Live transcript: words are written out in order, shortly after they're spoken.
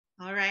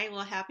right.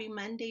 Well, happy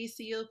Monday,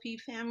 COP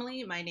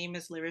family. My name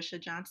is Larishia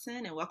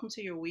Johnson, and welcome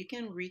to your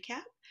weekend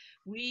recap.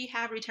 We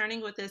have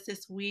returning with us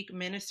this week,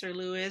 Minister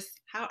Lewis.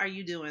 How are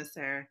you doing,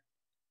 sir?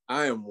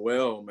 I am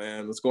well,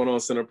 man. What's going on,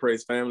 Center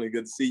Praise family?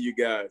 Good to see you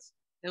guys.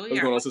 And we What's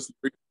are, going on, Sister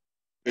and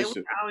we're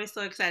Bishop? always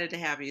so excited to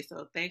have you.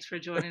 So thanks for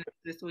joining us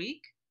this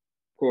week.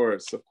 Of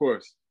course, of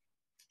course.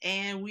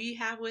 And we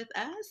have with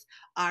us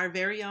our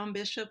very own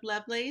Bishop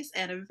Lovelace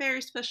and a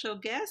very special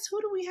guest.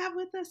 Who do we have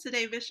with us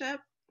today, Bishop?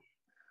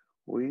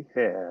 We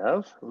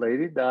have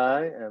Lady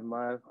Di and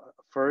my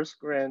first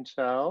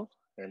grandchild,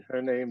 and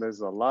her name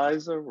is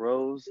Eliza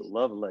Rose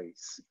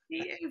Lovelace. She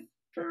is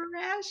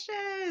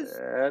precious.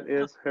 That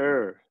is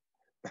her.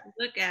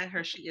 Look at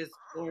her. She is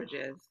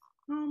gorgeous.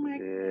 Oh my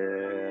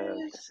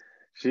Yes. gosh.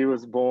 She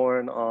was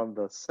born on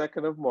the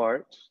 2nd of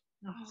March,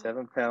 Oh,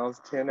 7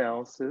 pounds, 10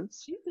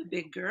 ounces. she's a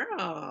big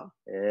girl.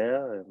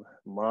 Yeah, and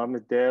mom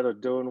and dad are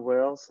doing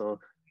well, so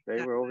they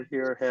God, were over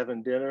here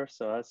having dinner.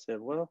 So I said,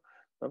 well,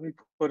 let me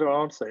put her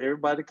on so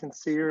everybody can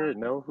see her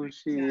and know who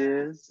she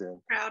is, and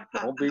proud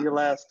papa. won't be your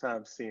last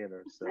time seeing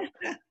her. So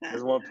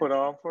just want to put her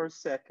on for a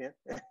second,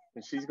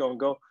 and she's gonna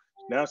go.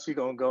 Now she's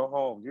gonna go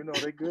home. You know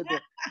they're good to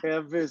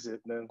have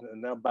visit. And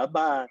now bye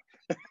bye.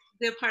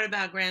 Good part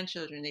about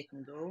grandchildren, they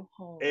can go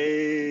home.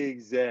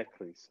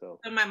 Exactly. So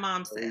That's what my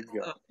mom there you says.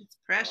 go. Oh, it's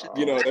precious.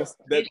 You know, that's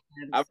that.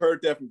 Congratulations. I've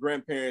heard that from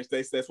grandparents.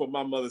 That's what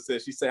my mother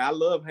says. She said, "I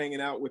love hanging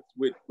out with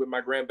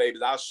my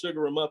grandbabies. I'll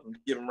sugar them up and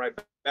give them right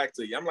back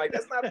to you." I'm like,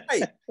 "That's not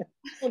right.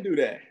 Don't do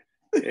that."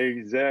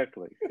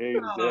 Exactly. Oh,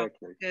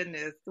 Exactly.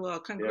 goodness. Well, Yeah,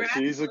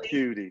 congratulations. she's a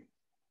cutie.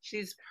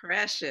 She's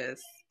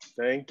precious.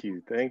 Thank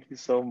you. Thank you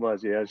so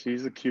much. Yeah,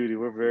 she's a cutie.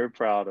 We're very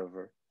proud of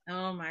her.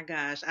 Oh my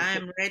gosh. I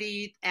am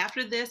ready.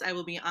 After this, I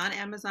will be on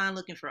Amazon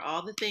looking for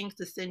all the things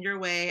to send your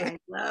way. I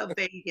love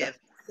baby gifts.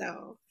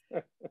 So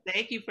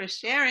thank you for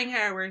sharing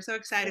her. We're so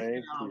excited for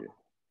Thank y'all.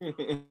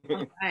 you.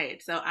 All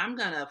right. So I'm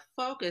going to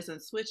focus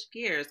and switch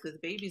gears because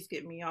babies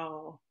get me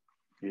all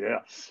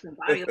Yes.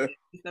 body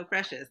so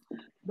precious.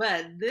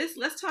 But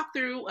let's talk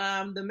through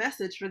the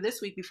message for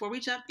this week. Before we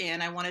jump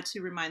in, I wanted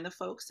to remind the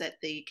folks that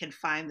they can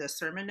find the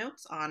sermon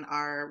notes on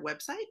our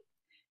website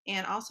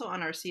and also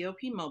on our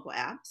COP mobile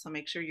app. So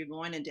make sure you're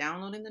going and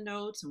downloading the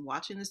notes and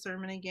watching the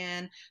sermon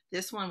again.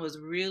 This one was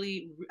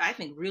really, I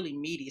think, really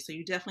meaty. So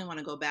you definitely want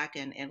to go back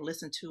and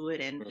listen to it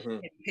and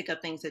pick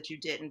up things that you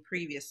didn't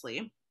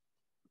previously.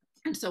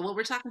 And so what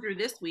we're talking through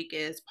this week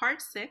is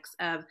part 6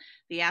 of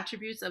the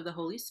attributes of the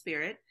Holy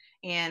Spirit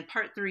and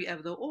part 3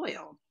 of the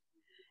oil.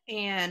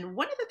 And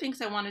one of the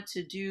things I wanted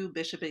to do,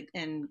 Bishop,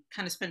 and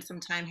kind of spend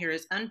some time here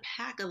is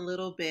unpack a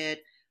little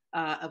bit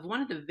of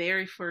one of the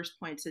very first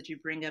points that you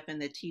bring up in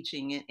the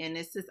teaching. And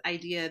it's this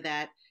idea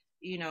that,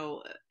 you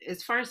know,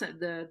 as far as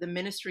the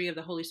ministry of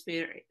the Holy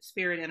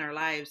Spirit in our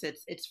lives,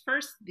 it's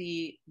first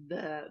the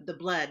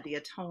blood, the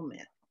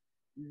atonement,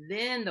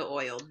 then the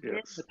oil, then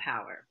Yes. the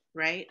power,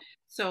 right?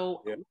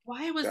 So Yeah.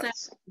 why was that?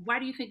 Yes. Why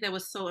do you think that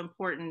was so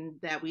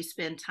important that we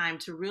spend time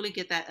to really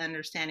get that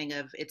understanding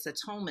of its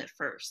atonement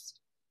first?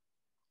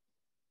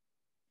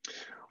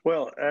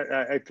 Well,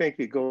 I think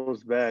it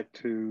goes back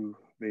to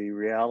the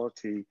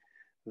reality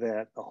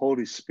that the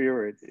Holy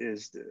Spirit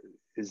is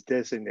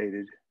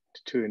designated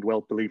to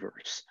indwelt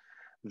believers.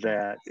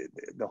 That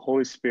the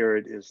Holy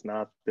Spirit is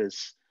not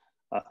this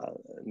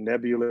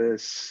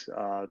nebulous,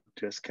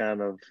 just kind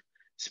of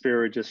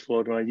spirit just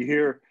floating around. You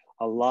hear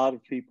a lot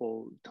of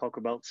people talk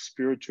about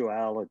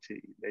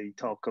spirituality. They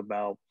talk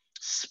about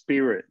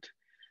spirit.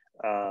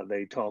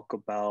 They talk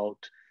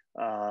about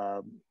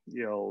this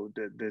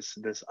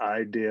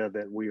idea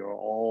that we are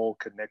all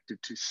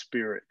connected to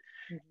spirit.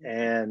 Mm-hmm.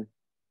 And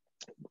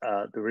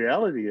the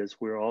reality is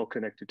we're all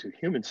connected to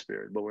human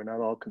spirit, but we're not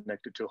all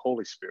connected to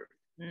Holy Spirit.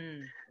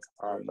 Mm.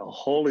 The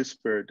Holy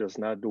Spirit does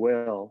not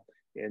dwell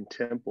in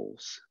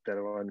temples that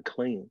are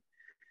unclean.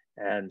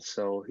 And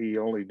so he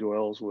only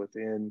dwells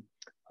within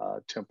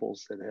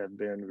temples that have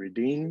been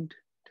redeemed,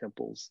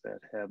 temples that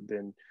have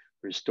been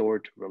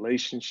restored to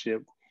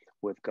relationship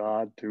with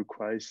God through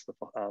Christ,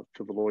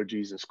 through the Lord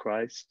Jesus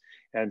Christ.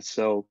 And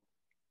so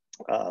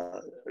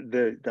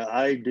the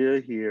idea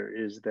here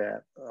is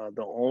that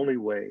the only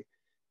way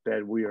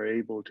that we are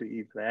able to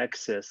even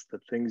access the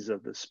things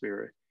of the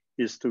Spirit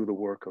is through the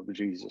work of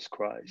Jesus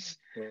Christ.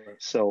 Right.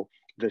 So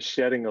the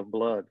shedding of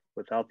blood,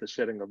 without the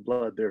shedding of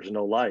blood, there's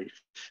no life.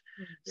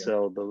 Mm-hmm.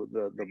 So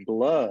the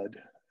blood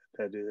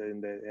that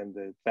and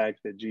the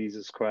fact that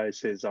Jesus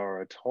Christ is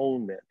our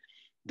atonement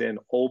then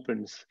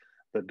opens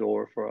the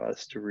door for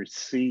us to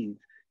receive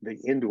the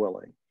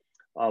indwelling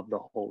of the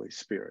Holy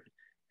Spirit.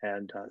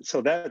 And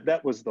so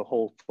that was the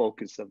whole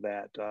focus of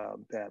that,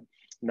 that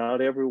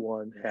not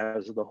everyone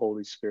has the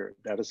Holy Spirit.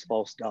 That is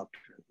false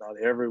doctrine. Not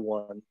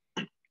everyone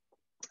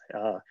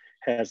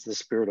has the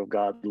Spirit of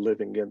God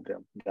living in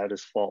them. That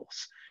is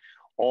false.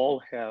 All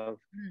have,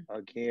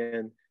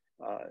 again,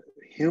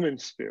 human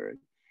spirit.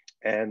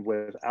 And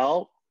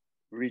without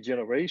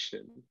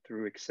regeneration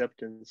through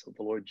acceptance of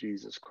the Lord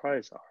Jesus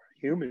Christ, our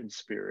human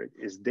spirit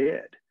is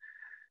dead.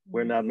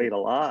 We're not made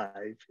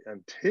alive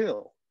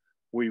until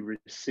we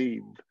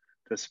receive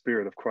the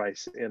Spirit of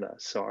Christ in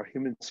us. So our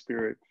human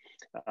spirit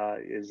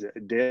is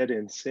dead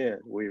in sin.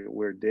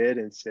 We're dead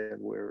in sin.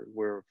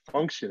 We're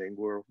functioning.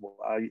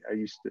 I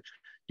used to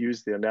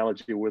use the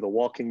analogy, we're the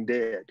walking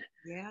dead.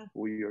 Yeah.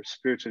 We are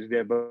spiritually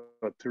dead,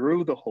 but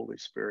through the Holy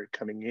Spirit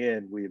coming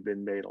in, we have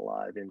been made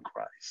alive in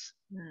Christ.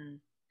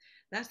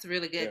 That's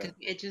really good,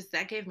 because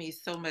that gave me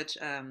so much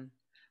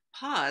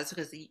pause,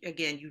 because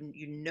again,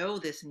 you know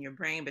this in your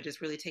brain, but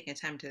just really taking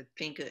time to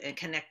think and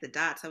connect the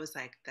dots. I was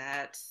like,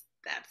 that's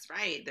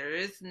right.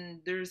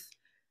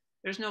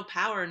 There's no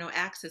power, no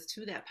access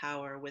to that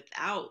power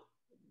without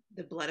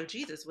the blood of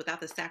Jesus,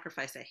 without the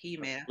sacrifice that he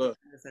made.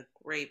 That's a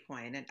great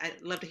point. And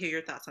I'd love to hear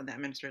your thoughts on that,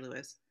 Minister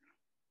Lewis.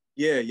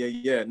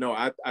 Yeah. No,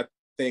 I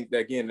think that,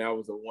 again, that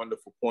was a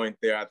wonderful point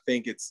there. I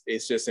think it's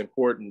just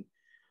important.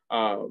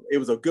 It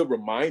was a good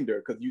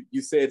reminder, because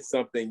you said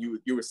something,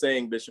 you were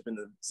saying, Bishop, in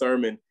the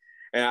sermon,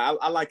 and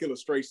I like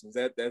illustrations.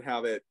 That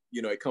how that,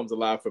 it comes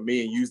alive for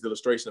me, and use the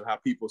illustration of how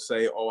people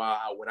say,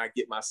 oh, when I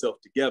get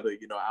myself together,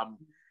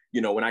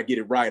 when I get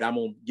it right, I'm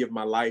gonna give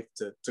my life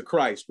to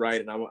Christ, right?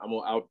 And I'm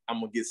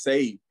gonna get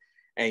saved.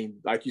 And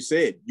like you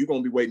said,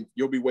 you'll be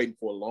waiting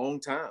for a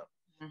long time.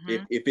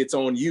 If it's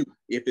on you,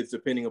 if it's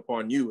depending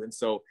upon you. And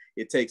so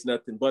it takes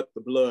nothing but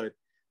the blood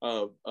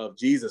of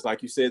Jesus.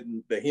 Like you said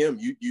in the hymn,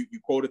 you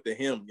quoted the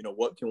hymn,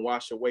 what can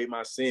wash away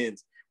my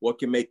sins? What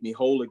can make me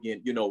whole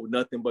again?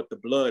 Nothing but the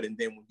blood. And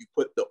then when you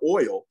put the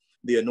oil,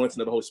 the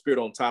anointing of the Holy Spirit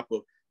on top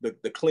of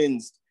the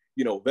cleansed,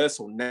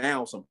 vessel,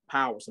 now some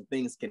power, some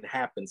things can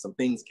happen, some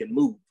things can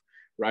move,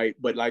 right?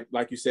 But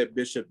like you said,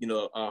 Bishop,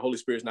 Holy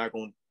Spirit is not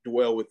going to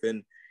dwell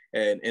within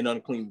an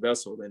unclean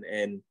vessel.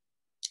 And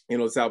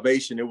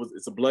salvation,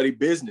 it's a bloody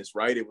business,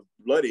 right? It was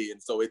bloody.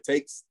 And so it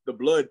takes the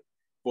blood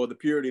for the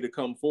purity to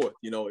come forth.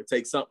 It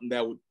takes something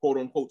that would, quote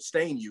unquote,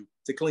 stain you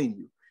to clean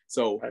you.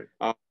 So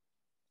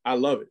I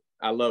love it.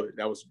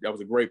 That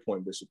was a great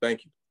point, Bishop.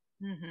 Thank you.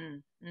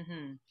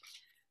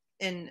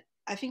 And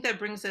I think that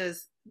brings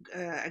us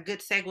a good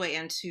segue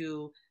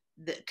into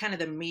the kind of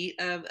the meat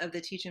of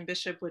the teaching,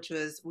 Bishop, which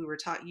was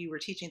you were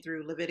teaching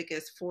through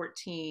Leviticus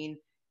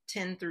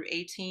 14:10 through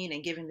 18,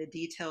 and giving the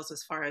details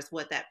as far as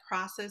what that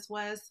process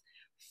was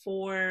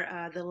for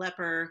the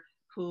leper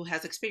who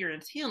has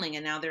experienced healing,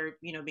 and now they're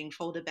being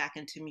folded back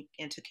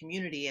into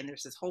community, and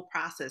there's this whole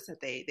process that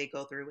they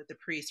go through with the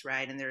priest,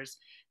 right? And there's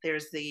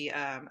the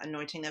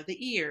anointing of the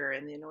ear,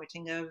 and the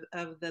anointing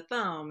of the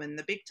thumb and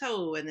the big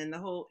toe, and then the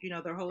whole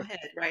their whole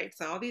head, right?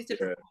 So all these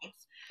different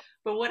points.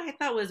 But what I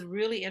thought was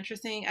really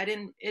interesting, I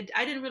didn't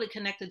really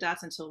connect the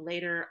dots until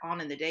later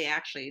on in the day.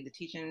 Actually, the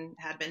teaching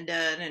had been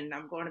done, and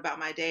I'm going about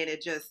my day, and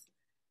it just,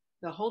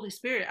 the Holy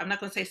Spirit, I'm not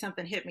going to say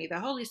something hit me. The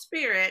Holy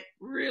Spirit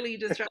really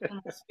just dropped in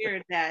my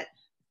spirit that,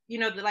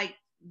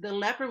 the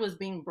leper was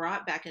being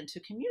brought back into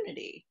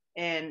community.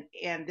 And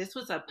this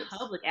was a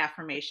public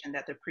affirmation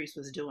that the priest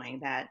was doing,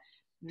 that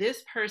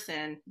this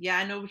person,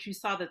 I know what you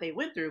saw that they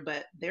went through,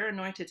 but they're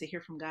anointed to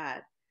hear from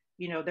God.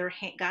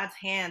 God's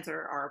hands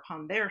are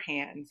upon their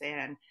hands,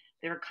 and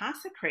they're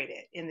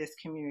consecrated in this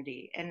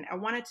community. And I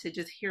wanted to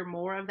just hear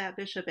more of that,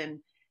 Bishop, and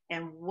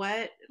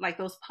what, like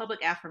those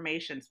public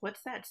affirmations,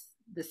 what's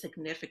the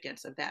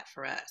significance of that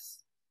for us?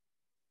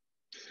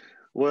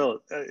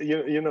 Well,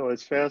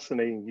 it's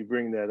fascinating you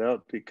bring that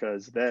up,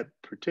 because that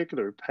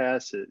particular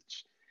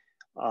passage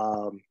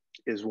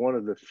is one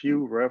of the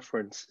few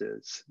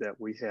references that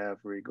we have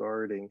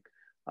regarding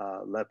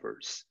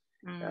lepers,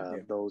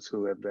 those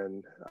who have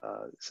been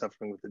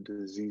suffering with the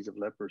disease of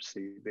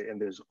leprosy.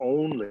 And there's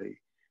only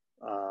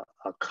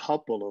a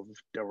couple of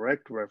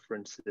direct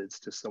references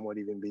to someone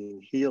even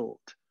being healed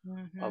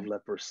of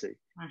leprosy.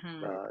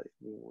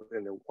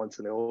 Once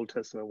in the Old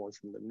Testament, once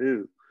in the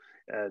New.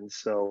 And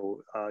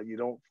so you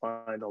don't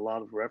find a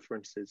lot of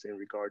references in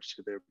regards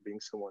to there being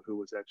someone who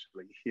was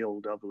actually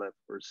healed of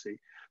leprosy,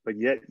 but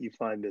yet you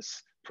find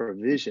this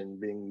provision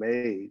being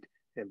made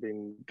and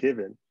being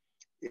given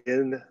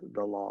in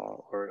the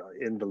law, or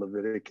in the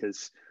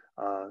Leviticus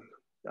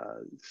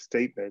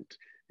statement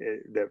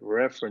that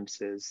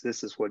references,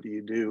 this is what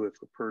you do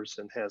if a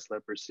person has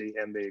leprosy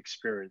and they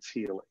experience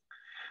healing.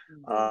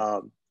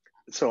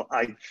 So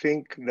I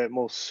think that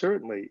most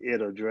certainly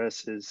it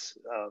addresses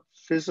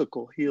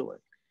physical healing.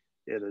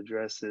 It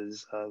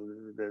addresses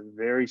the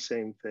very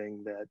same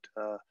thing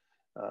that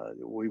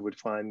we would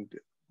find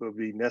will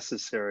be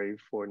necessary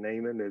for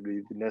Naaman. It would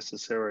be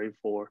necessary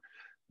for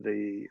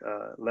the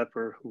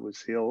leper who was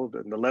healed,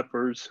 and the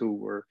lepers who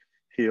were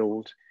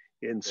healed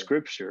in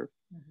Scripture,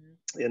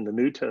 in the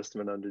New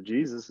Testament under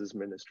Jesus's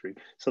ministry.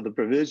 So the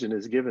provision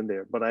is given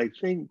there. But I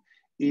think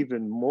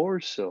even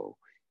more so,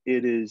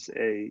 it is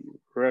a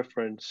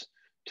reference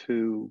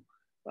to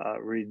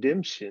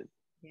redemption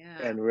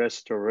and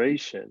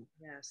restoration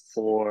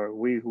for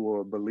we who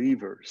are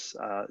believers.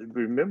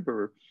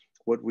 Remember,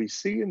 what we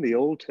see in the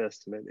Old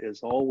Testament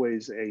is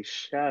always a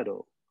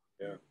shadow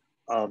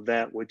of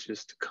that which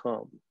is to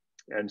come.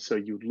 And so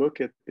you look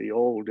at the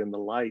old in the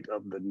light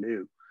of the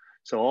new.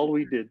 So all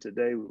we did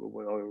today,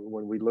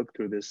 when we looked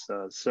through this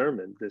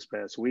sermon this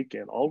past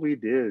weekend, all we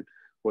did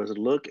was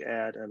look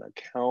at an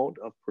account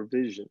of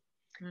provision.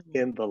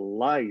 in the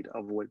light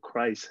of what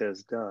Christ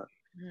has done.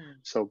 Mm.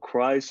 So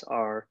Christ,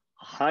 our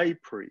high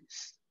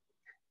priest,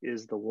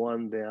 is the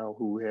one now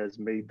who has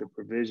made the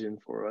provision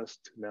for us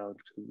to now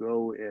to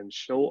go and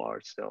show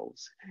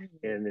ourselves.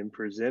 And in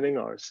presenting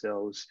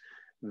ourselves,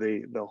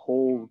 the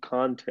whole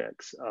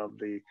context of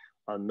the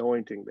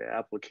anointing, the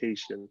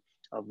application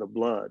of the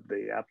blood,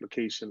 the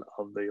application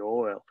of the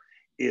oil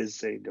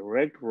is a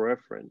direct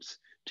reference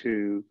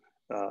to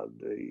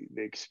the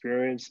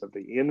experience of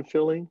the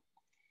infilling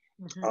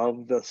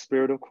of the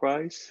Spirit of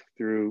Christ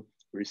through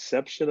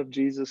reception of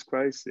Jesus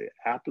Christ, the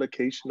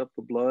application of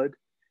the blood,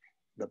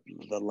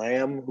 the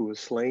lamb who was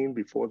slain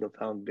before the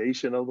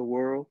foundation of the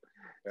world.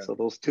 Yeah. So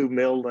those two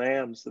male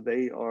lambs,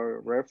 they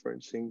are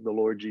referencing the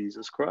Lord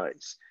Jesus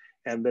Christ.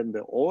 And then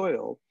the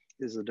oil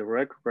is a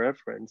direct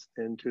reference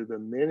into the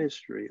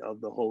ministry of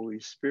the Holy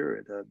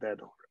Spirit, that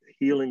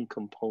healing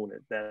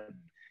component, that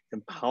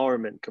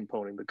empowerment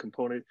component, the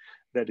component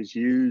that is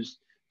used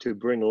to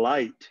bring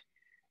light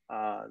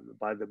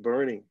by the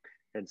burning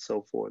and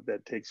so forth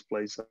that takes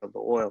place of the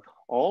oil.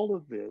 All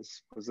of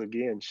this was,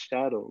 again,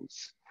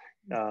 shadows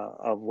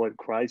of what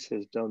Christ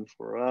has done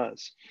for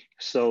us.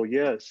 So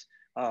yes,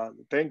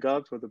 thank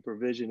God for the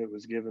provision it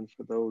was given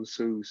for those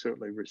who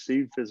certainly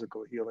received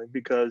physical healing,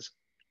 because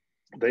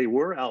they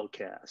were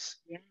outcasts.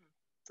 Yeah,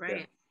 right.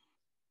 Yeah.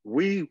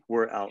 We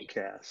were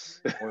outcasts.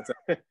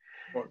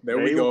 There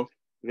we go.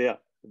 Yeah,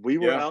 we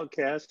were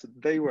outcasts.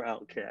 They were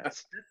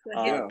outcasts.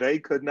 They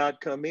could not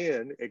come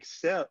in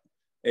except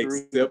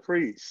through the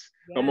priest.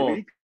 Come on.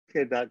 We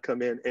could not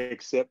come in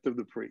except through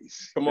the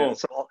priest. Come on.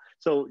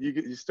 So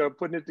you start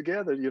putting it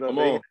together. You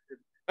know,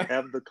 they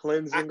have the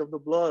cleansing of the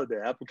blood,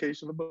 the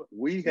application of the blood.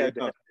 We had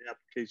to have the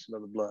application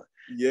of the blood.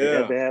 Yeah. We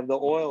had to have the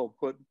oil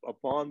put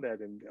upon that,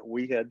 and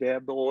we had to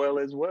have the oil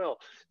as well.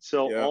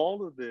 So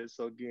all of this,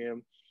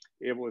 again,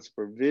 it was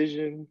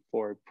provision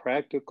for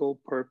practical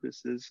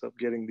purposes of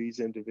getting these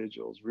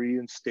individuals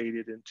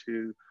reinstated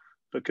into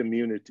the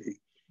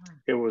community.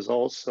 It was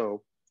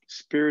also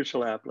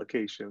spiritual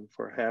application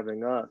for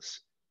having us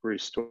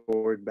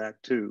restored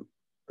back to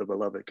the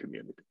beloved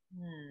community.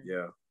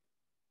 Yeah.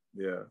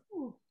 Yeah.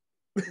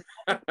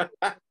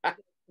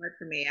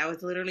 For me, I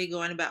was literally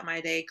going about my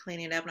day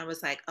cleaning up, and I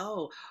was like,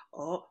 oh,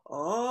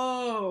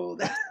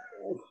 that's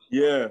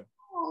yeah.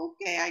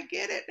 Okay, I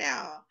get it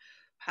now.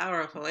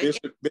 Powerful.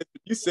 Bishop,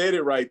 you said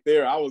it right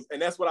there.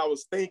 And that's what I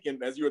was thinking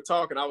as you were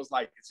talking. I was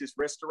like, it's just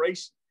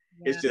restoration.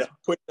 Yeah. It's just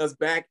putting us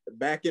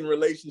back in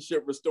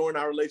relationship, restoring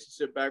our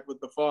relationship back with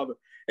the Father.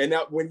 And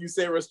now when you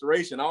say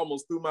restoration, I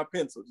almost threw my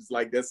pencil. Just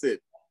like, that's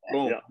it.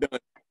 Boom, done.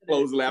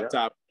 Close the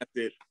laptop.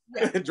 That's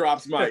it.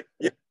 Drops mic.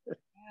 Yeah.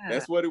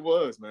 That's what it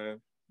was,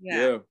 man.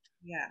 Yeah.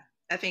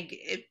 I think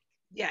it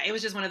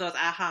was just one of those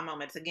aha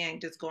moments. Again,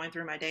 just going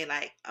through my day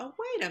like, oh,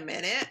 wait a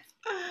minute.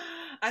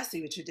 I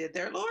see what you did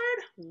there, Lord.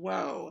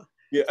 Whoa.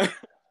 Yeah.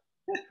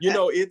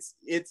 It's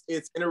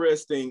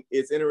interesting.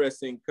 It's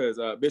interesting because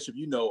Bishop,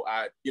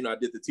 I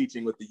did the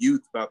teaching with the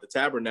youth about the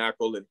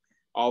tabernacle and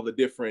all the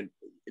different,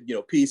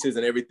 pieces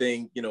and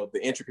everything, the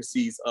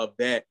intricacies of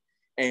that.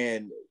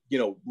 And,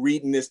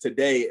 reading this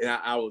today, and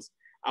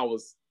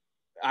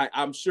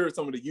I'm sure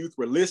some of the youth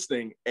were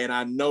listening, and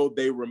I know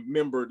they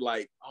remembered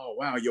like, oh,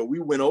 wow, we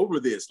went over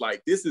this.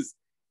 Like, this is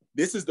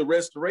the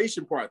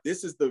restoration part.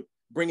 This is the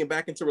bringing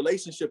back into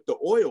relationship, the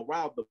oil,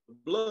 wow, the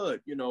blood,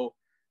 the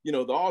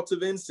altar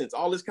of incense,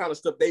 all this kind of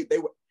stuff.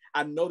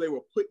 I know they were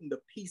putting the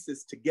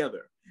pieces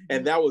together,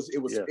 and it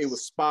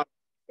was spot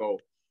on. So,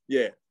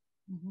 yeah.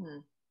 Mm-hmm.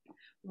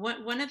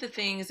 One of the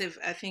things, I'm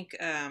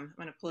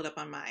going to pull it up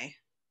on my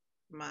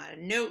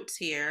notes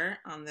here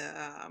on the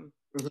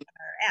our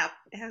app.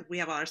 We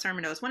have all our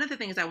sermon notes. One of the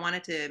things I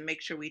wanted to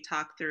make sure we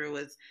talk through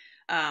was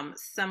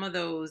some of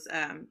those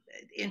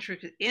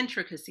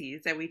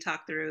intricacies that we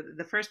talked through.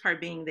 The first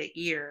part being the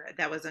ear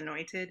that was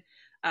anointed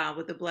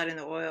with the blood and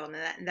the oil,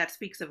 and that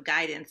speaks of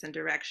guidance and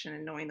direction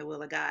and knowing the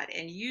will of God.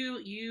 And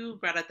you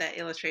brought up that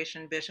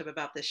illustration, Bishop,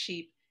 about the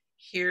sheep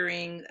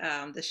hearing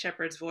the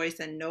shepherd's voice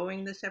and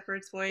knowing the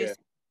shepherd's voice. Yeah.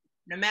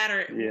 No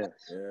matter what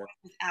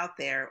was out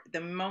there, the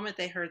moment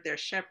they heard their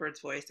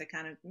shepherd's voice, they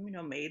kind of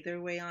made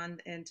their way on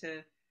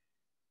into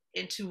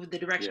the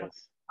direction of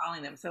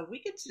calling them. So if we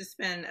could just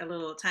spend a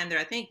little time there.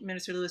 I think,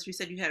 Minister Lewis, you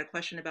said you had a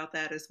question about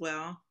that as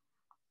well.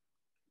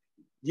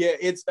 Yeah,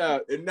 it's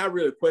not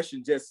really a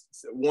question, just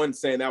one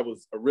saying that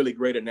was a really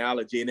great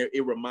analogy. And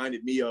it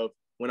reminded me of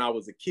when I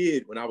was a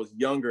kid, when I was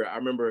younger. I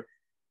remember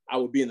I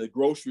would be in the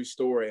grocery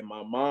store, and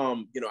my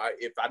mom,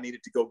 if I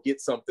needed to go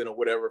get something or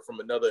whatever from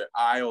another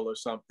aisle or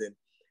something,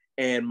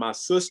 and my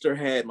sister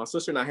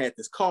and I had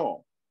this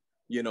call,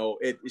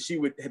 she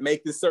would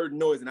make this certain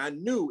noise, and I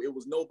knew it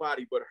was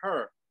nobody but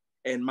her.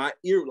 And my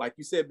ear, like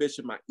you said,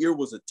 Bishop, my ear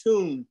was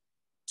attuned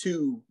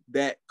to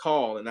that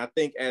call. And I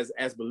think as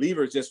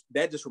believers,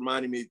 that just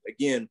reminded me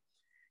again,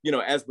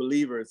 as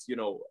believers,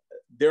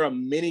 there are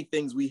many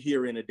things we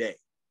hear in a day.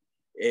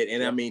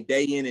 And I mean,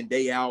 day in and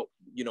day out,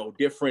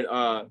 different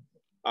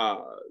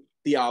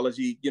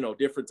theology,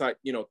 different type,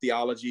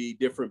 theology,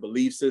 different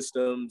belief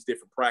systems,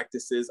 different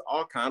practices,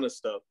 all kind of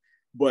stuff.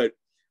 But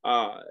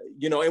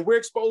you know, and we're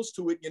exposed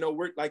to it. You know,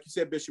 we're, like you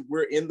said, Bishop,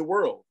 we're in the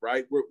world,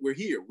 right? We're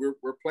here,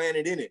 we're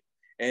planted in it.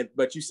 And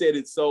but you said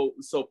it so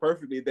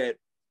perfectly that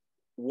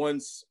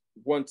once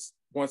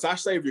our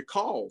Savior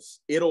calls,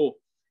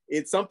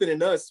 it's something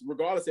in us,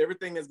 regardless of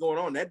everything that's going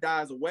on, that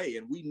dies away,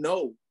 and we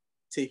know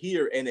to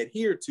hear and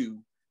adhere to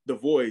the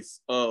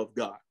voice of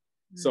God.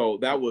 So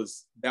that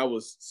was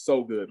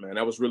so good, man.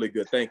 That was really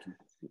good. Thank you.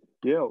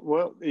 Yeah,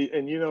 well,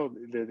 and you know,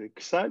 the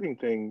exciting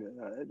thing,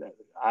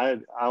 I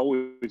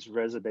always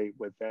resonate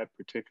with that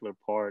particular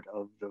part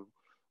of the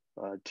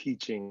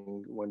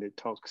teaching when it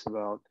talks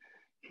about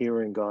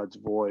hearing God's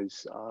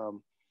voice.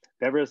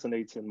 That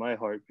resonates in my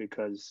heart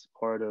because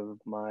part of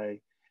my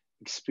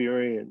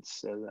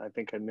experience, I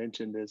think I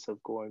mentioned this,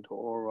 of going to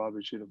Oral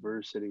Roberts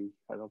University.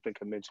 I don't think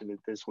I mentioned it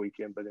this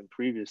weekend, but in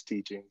previous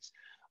teachings,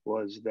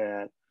 was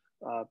that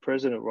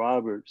President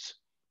Roberts,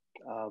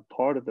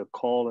 part of the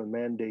call and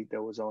mandate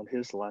that was on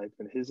his life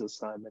and his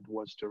assignment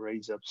was to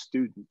raise up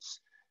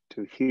students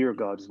to hear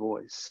God's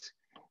voice.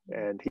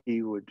 And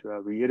he would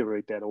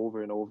reiterate that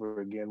over and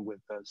over again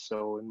with us.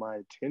 So in my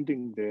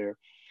attending there,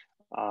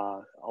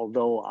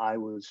 although I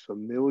was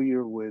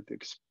familiar with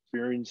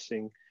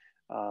experiencing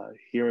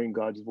hearing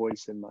God's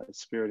voice in my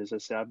spirit, as I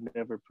said, I've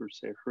never per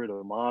se heard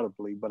him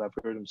audibly, but I've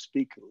heard him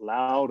speak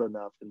loud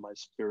enough in my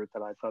spirit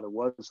that I thought it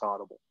was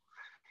audible.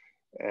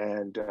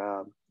 And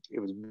it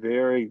was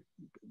very,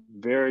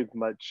 very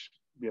much,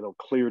 you know,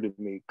 clear to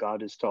me,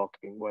 God is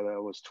talking, whether I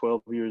was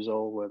 12 years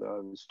old, whether I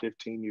was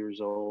 15 years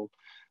old,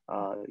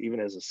 even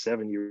as a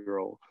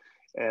 7-year-old.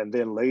 And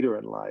then later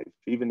in life,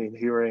 even in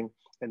hearing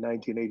in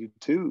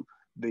 1982,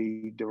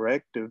 the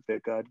directive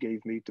that God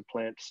gave me to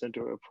plant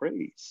Center of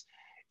Praise.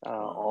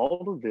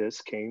 All of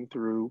this came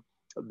through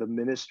the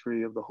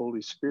ministry of the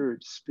Holy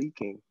Spirit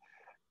speaking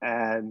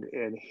and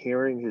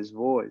hearing his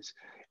voice.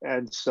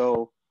 And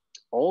so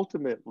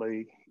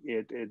ultimately,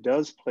 it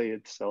does play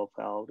itself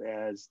out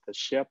as the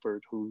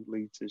shepherd who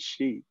leads his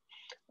sheep.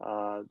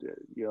 You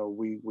know,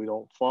 we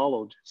don't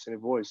follow just any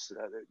voice.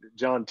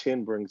 John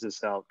 10 brings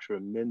this out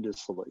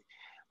tremendously,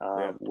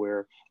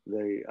 where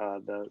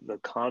the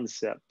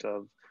concept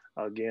of,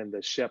 again,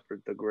 the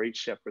shepherd, the great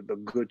shepherd, the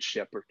good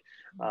shepherd,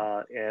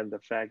 and the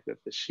fact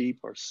that the sheep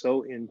are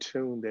so in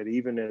tune that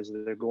even as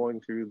they're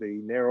going through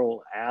the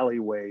narrow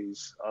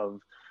alleyways of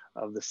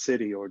the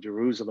city or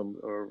Jerusalem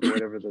or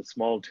whatever the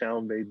small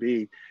town may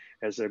be,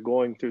 as they're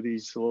going through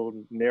these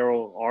little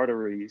narrow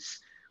arteries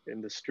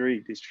in the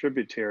street, these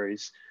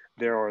tributaries,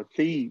 there are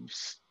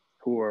thieves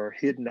who are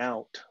hidden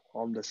out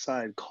on the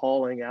side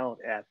calling out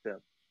at them,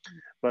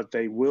 but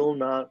they will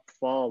not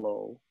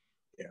follow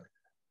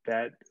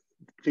that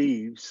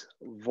thief's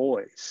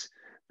voice.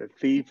 The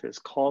thief is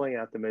calling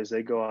at them as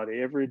they go out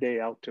every day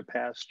out to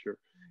pasture,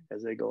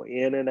 as they go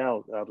in and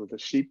out of the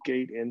sheep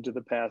gate into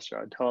the pasture.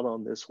 I taught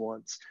on this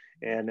once.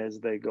 And as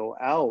they go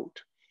out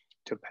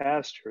to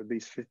pasture,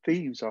 these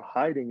thieves are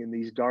hiding in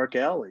these dark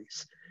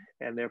alleys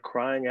and they're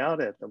crying out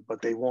at them,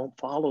 but they won't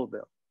follow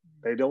them.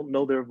 They don't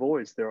know their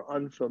voice. They're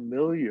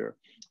unfamiliar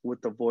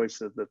with the voice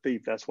of the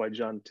thief. That's why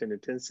John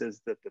 10:10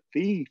 says that the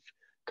thief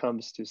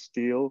comes to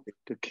steal,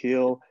 to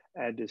kill,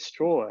 and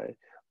destroy.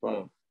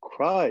 But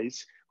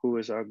Christ, who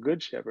is our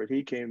good shepherd,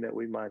 he came that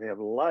we might have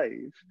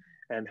life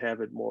and have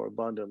it more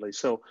abundantly.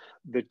 So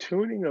the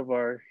tuning of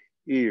our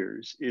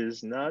ears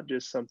is not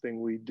just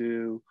something we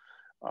do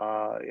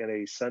in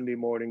a Sunday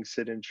morning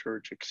sit-in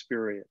church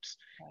experience.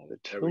 The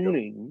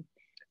tuning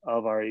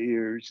of our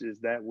ears is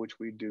that which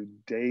we do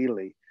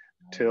daily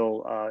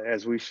till,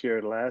 as we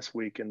shared last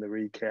week in the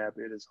recap,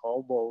 it is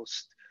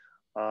almost,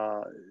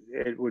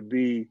 it would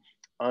be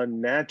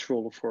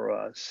unnatural for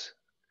us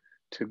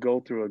to go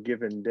through a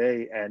given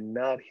day and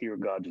not hear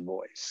God's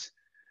voice.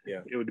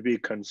 Yeah. It would be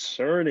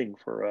concerning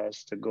for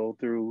us to go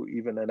through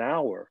even an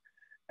hour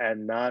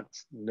and not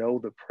know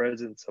the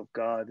presence of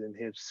God and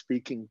him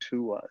speaking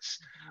to us.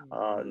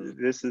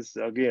 This is,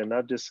 again,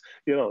 not just,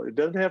 you know, it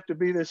doesn't have to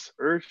be this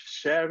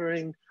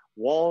earth-shattering,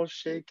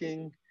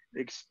 wall-shaking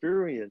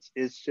experience.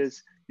 It's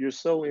just, you're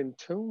so in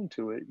tune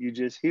to it, you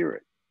just hear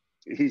it.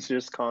 He's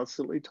just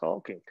constantly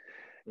talking.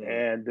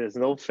 And there's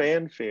no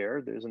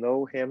fanfare, there's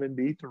no Hammond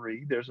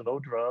B3, there's no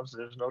drums,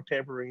 there's no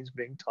tambourines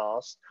being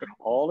tossed.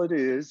 All it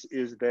is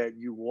that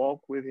you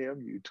walk with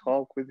him, you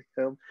talk with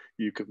him,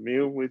 you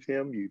commune with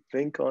him, you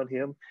think on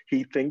him,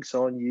 he thinks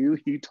on you,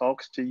 he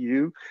talks to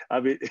you. I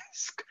mean,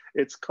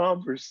 it's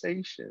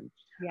conversation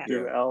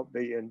throughout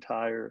the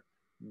entire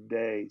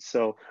day.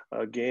 So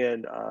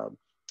again,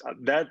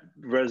 that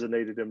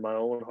resonated in my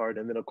own heart.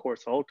 And then of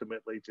course,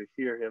 ultimately to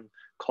hear him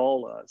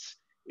call us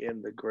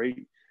in the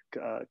great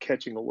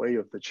catching away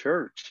of the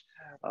church.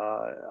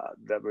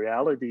 The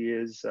reality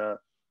is,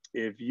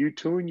 if you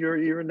tune your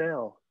ear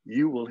now,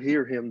 you will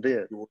hear him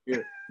then. You will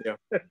hear,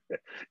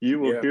 you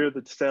will hear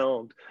the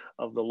sound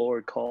of the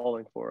Lord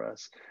calling for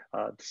us.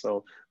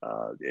 So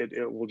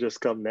it will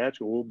just come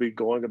natural. We'll be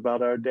going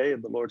about our day,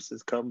 and the Lord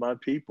says, "Come, my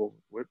people."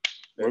 We're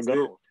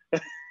going.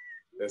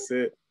 That's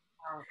it.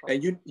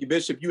 And you,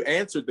 Bishop, you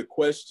answered the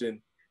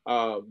question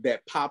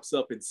that pops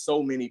up in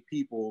so many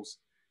people's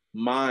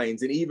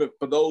minds, and even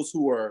for those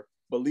who are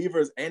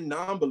believers and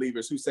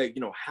non-believers who say,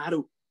 you know, how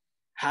do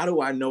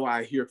I know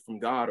I hear from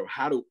God, or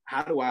how do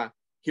I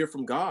hear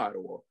from God,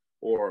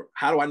 or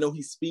how do I know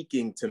he's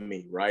speaking to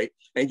me, right?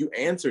 And you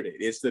answered it.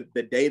 It's the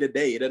day to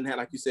day. It doesn't have,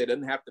 like you said, it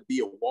doesn't have to be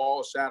a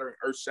wall shattering,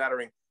 earth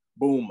shattering,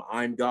 boom,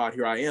 I'm God,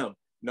 here I am.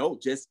 No,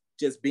 just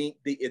being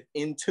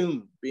in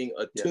tune, being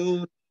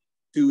attuned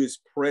to his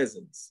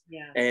presence.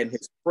 And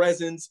his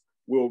presence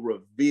will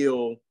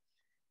reveal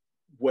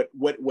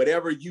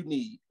whatever you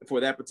need for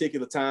that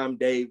particular time,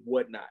 day,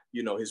 whatnot.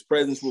 You know, his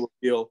presence will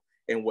reveal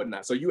and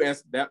whatnot. So you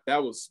answered that.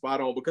 That was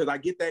spot on, because I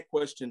get that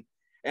question.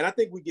 And I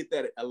think we get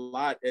that a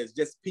lot as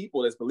just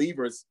people, as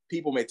believers.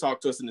 People may talk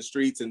to us in the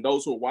streets, and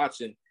those who are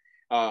watching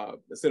the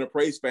Center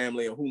Praise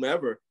family or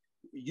whomever,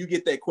 you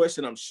get that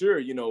question, I'm sure,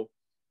 you know,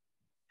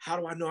 how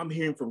do I know I'm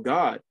hearing from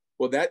God?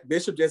 Well, that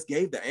Bishop just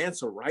gave the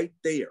answer right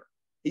there.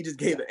 He just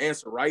gave the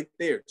answer right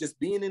there. Just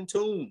being in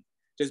tune.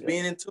 Just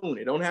being in tune.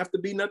 It don't have to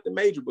be nothing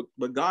major,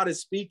 but God is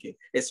speaking,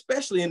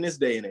 especially in this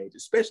day and age,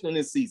 especially in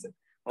this season.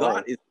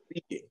 God is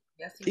speaking.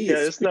 Yes, he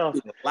is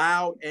speaking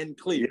loud and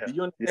clear. Do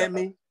you understand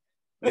me?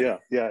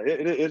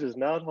 It is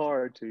not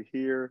hard to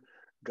hear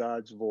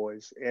God's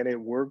voice, and it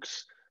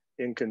works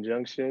in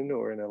conjunction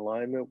or in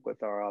alignment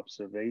with our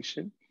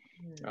observation.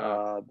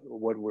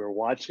 What we're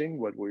watching,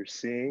 what we're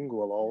seeing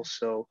will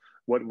also,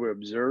 what we're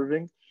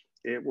observing,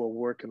 it will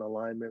work in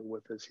alignment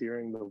with us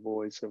hearing the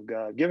voice of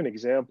God. Give an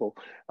example.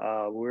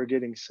 We're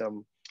getting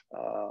some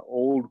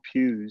old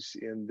pews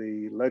in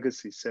the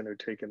Legacy Center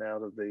taken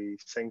out of the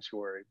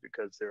sanctuary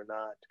because they're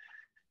not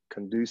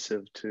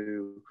conducive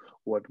to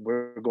what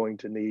we're going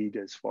to need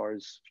as far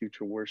as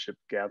future worship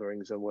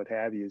gatherings and what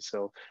have you.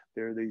 So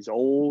there are these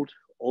old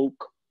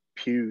oak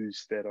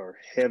pews that are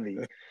heavy,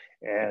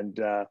 and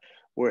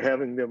we're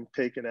having them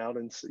taken out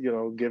and, you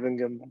know, giving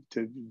them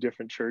to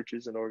different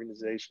churches and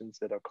organizations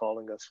that are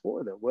calling us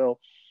for them. Well,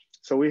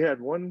 so we had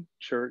one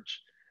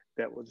church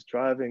that was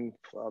driving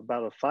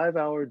about a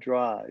 5-hour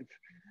drive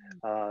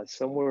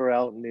somewhere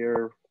out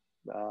near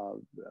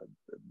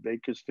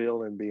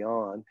Bakersfield and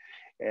beyond.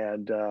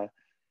 And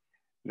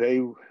they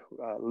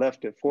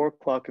left at 4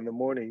 o'clock in the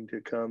morning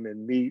to come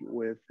and meet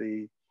with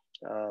the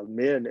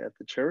men at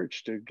the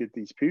church to get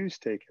these pews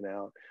taken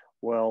out.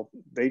 Well,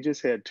 they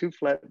just had 2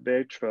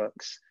 flatbed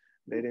trucks.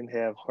 They didn't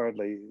have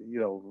hardly, you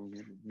know,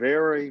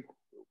 very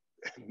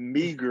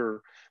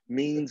meager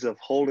means of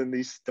holding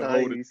these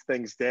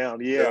things down.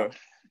 You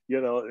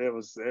know, it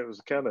was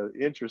kind of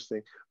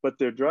interesting. But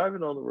they're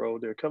driving on the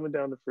road. They're coming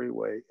down the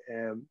freeway,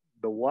 and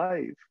the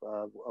wife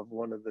of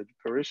one of the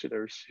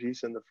parishioners,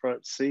 she's in the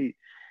front seat,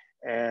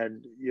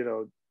 and you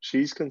know,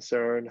 she's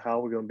concerned, how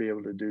are we going to be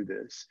able to do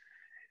this?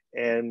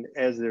 And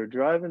as they're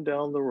driving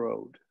down the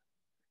road,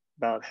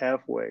 about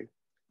halfway,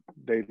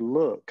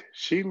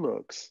 she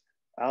looks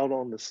out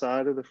on the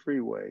side of the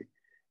freeway,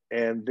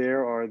 and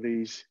there are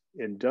these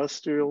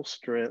industrial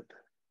strength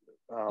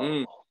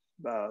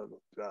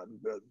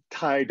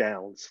tie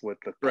downs with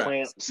the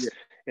clamps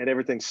and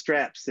everything,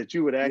 straps that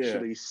you would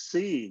actually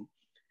see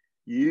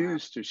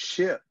used to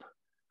ship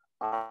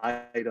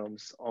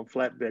items on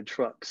flatbed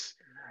trucks.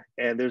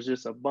 And there's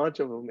just a bunch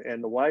of them.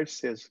 And the wife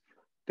says,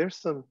 there's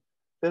some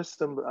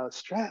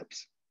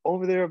straps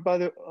over there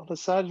on the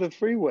side of the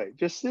freeway,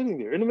 just sitting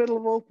there in the middle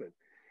of open.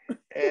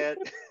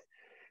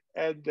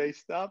 And they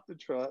stop the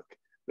truck,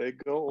 they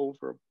go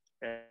over,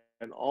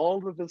 and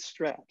all of the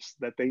straps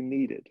that they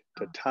needed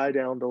to tie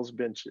down those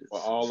benches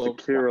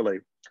securely,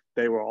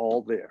 they were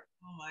all there.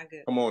 Oh my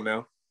goodness. Come on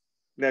now.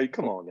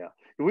 Come on now.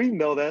 We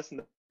know that's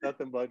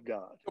nothing but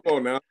God. Come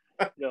on now.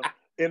 You know,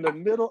 in the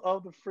middle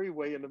of the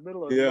freeway, in the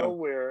middle of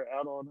nowhere,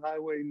 out on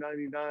Highway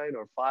 99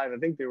 or 5, I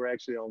think they were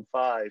actually on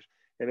 5,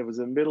 and it was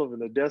in the middle of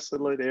a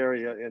desolate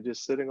area and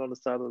just sitting on the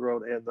side of the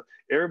road. And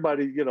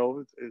everybody, you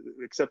know,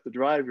 except the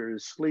driver,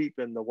 is asleep,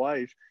 and the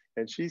wife,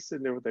 and she's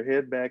sitting there with her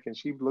head back, and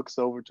she looks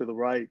over to the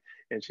right,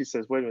 and she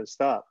says, wait a minute,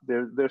 stop.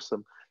 There's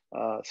some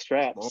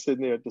straps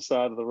sitting there at the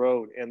side of the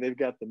road, and they've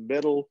got the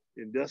metal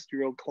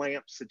industrial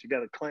clamps that you got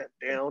to clamp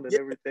down and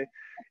everything.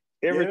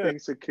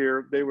 Everything's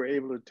secure. They were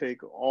able to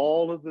take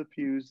all of the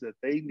pews that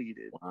they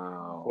needed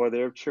for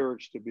their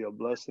church to be a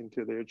blessing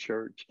to their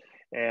church.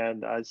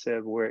 And I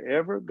said,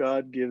 wherever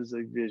God gives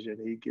a vision,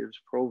 he gives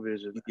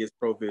provision. He gives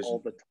provision all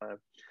the time.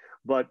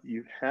 But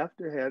you have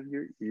to have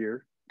your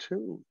ear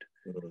tuned.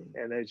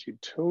 And as you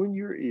tune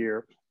your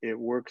ear, it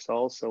works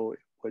also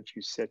what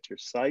you set your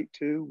sight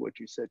to, what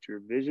you set your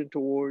vision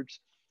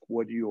towards,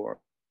 what you are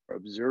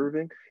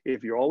observing.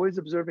 If you're always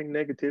observing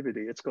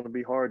negativity, it's going to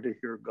be hard to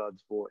hear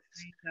God's voice.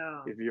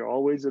 If you're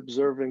always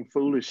observing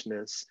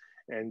foolishness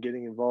and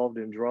getting involved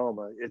in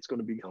drama, it's going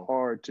to be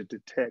hard to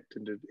detect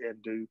and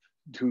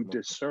to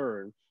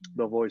discern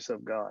the voice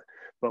of God.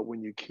 But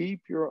when you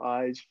keep your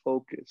eyes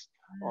focused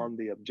on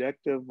the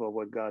objective of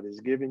what God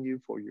has given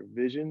you for your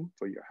vision,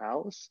 for your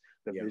house,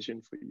 the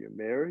vision for your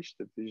marriage,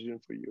 the vision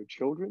for your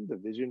children, the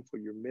vision for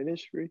your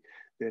ministry,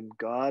 then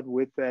God,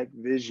 with that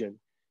vision,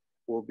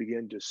 will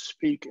begin to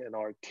speak and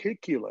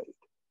articulate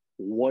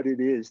what it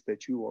is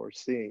that you are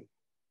seeing,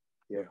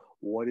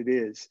 what it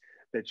is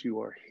that you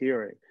are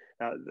hearing.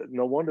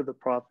 No wonder the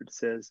prophet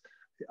says,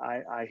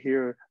 I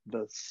hear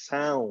the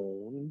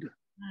sound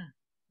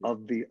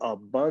of the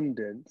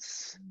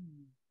abundance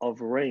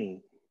of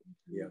rain.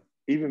 Yeah.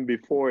 Even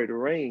before it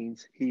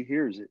rains, he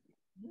hears it.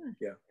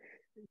 Yeah.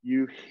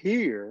 You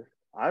hear,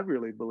 I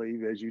really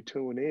believe, as you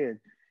tune in,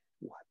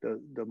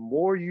 the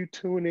more you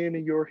tune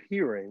in your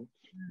hearing,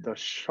 the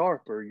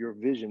sharper your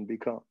vision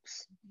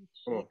becomes.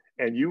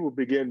 And you will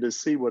begin to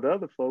see what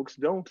other folks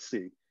don't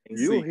see.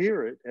 You'll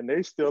hear it, and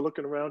they still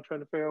looking around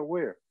trying to figure out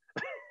where.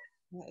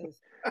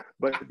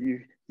 But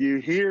you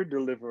hear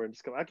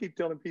deliverance come. I keep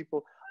telling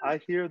people, I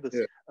hear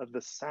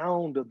the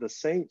sound of the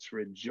saints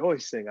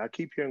rejoicing. I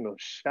keep hearing them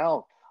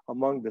shout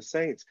among the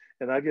saints.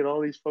 And I get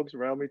all these folks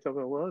around me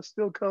talking, well, it's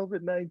still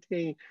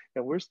COVID-19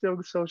 and we're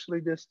still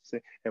socially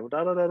distancing and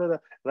da da da da da.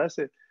 And I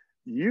said,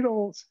 you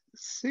don't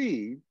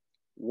see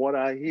what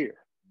I hear.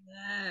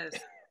 Yes.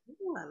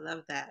 Ooh, I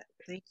love that.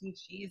 Thank you,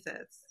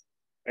 Jesus.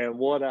 And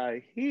what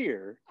I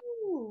hear,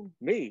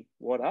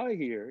 what I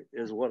hear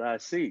is what I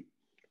see.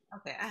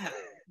 Okay, I have.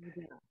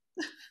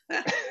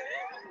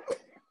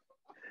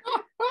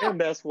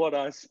 And that's what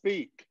I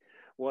speak.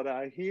 What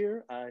I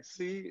hear, I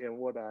see, and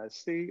what I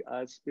see,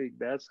 I speak.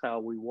 That's how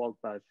we walk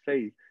by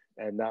faith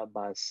and not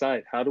by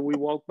sight. How do we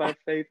walk by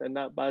faith and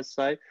not by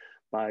sight?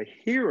 By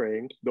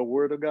hearing the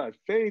word of God.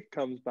 Faith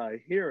comes by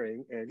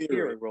hearing and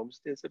hearing. Romans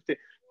 10:15.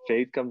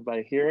 Faith comes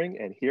by hearing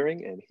and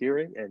hearing and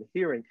hearing and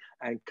hearing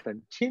and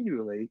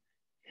continually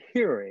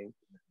hearing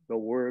the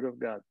word of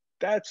God.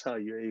 That's how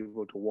you're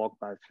able to walk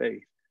by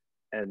faith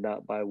and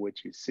not by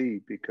what you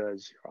see,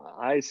 because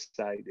your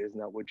eyesight is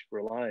not what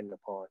you're relying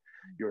upon.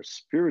 Your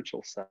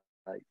spiritual sight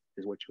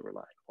is what you're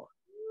relying upon.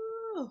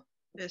 Ooh,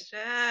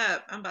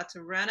 Bishop, I'm about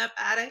to run up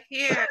out of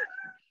here.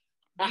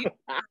 You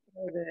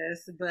know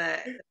this,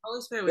 but the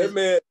Holy Spirit was...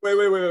 man,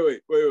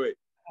 wait.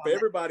 For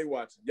everybody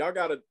watching, you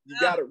gotta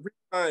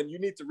rewind. You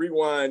need to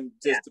rewind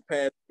just a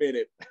past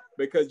minute,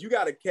 because you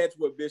gotta catch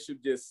what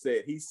Bishop just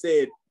said. He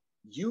said,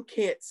 you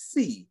can't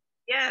see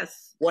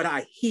what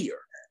I hear.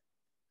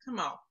 Come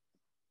on.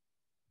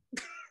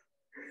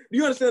 Do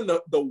you understand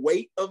the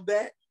weight of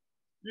that?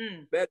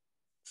 That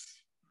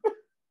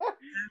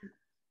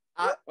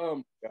oh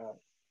my God.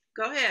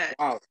 Go ahead.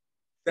 Wow.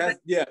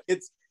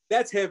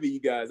 That's heavy, you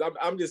guys.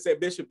 I'm just saying,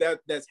 Bishop,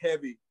 that's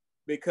heavy,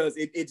 because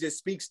it just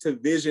speaks to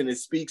vision. It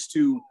speaks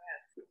to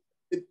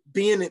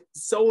being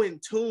so in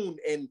tune.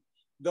 And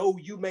though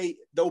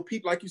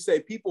people, like you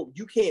say, people,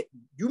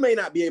 you may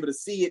not be able to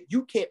see it.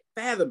 You can't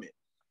fathom it.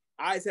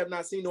 Eyes have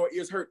not seen nor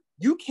ears heard.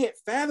 You can't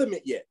fathom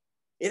it yet.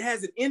 It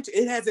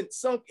hasn't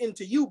sunk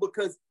into you,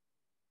 because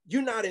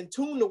you're not in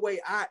tune the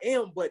way I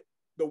am, but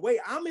the way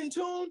I'm in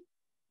tune,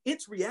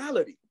 it's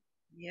reality.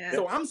 Yeah.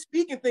 So I'm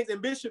speaking things, and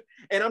Bishop,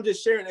 and I'm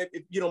just sharing,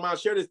 if you don't mind,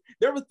 share this.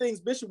 There were things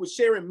Bishop was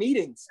sharing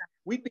meetings.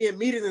 We'd be in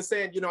meetings and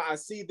saying, I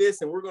see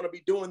this, and we're going to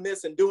be doing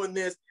this and doing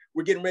this.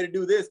 We're getting ready to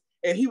do this.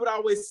 And he would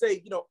always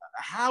say,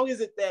 how is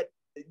it that,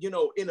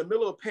 in the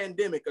middle of a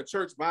pandemic, a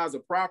church buys a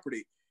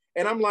property?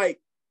 And I'm like,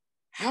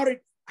 how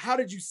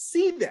did you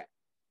see that?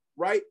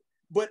 Right?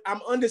 But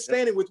I'm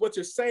understanding with what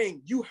you're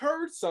saying. You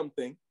heard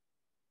something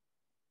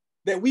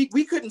that we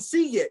couldn't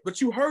see yet,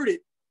 but you heard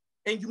it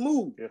and you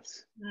moved.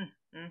 Yes.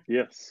 Mm-hmm.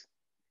 Yes.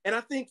 And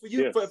I think for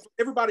you, for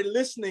everybody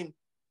listening,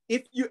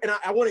 I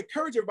want to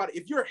encourage everybody,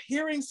 if you're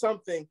hearing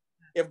something,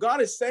 if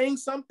God is saying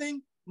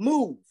something,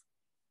 move.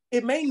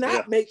 It may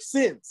not make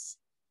sense.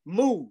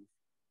 Move.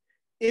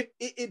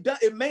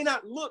 It may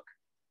not look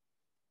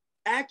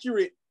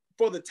accurate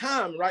for the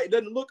time, right? It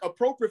doesn't look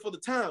appropriate for the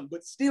time,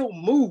 but still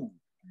move.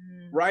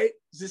 Right?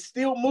 Just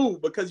still move,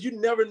 because you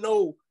never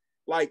know,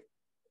 like,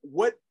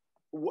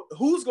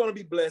 who's going to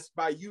be blessed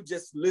by you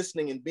just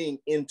listening and being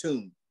in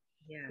tune.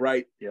 Yeah.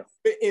 Right? Yeah.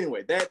 But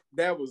anyway, that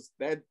was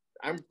that.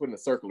 I'm putting a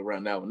circle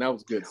around that one. That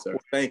was good, sir.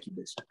 Thank you,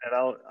 Bishop.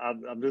 And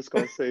I'm just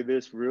going to say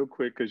this real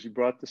quick, because you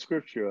brought the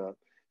scripture up.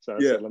 So I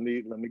said, let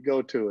me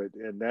go to it.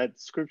 And that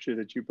scripture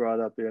that you brought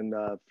up in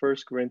 1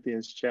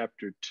 Corinthians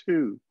chapter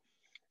 2.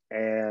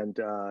 And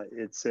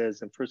it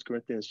says in 1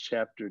 Corinthians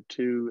chapter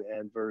 2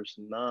 and verse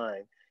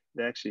 9,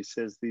 it actually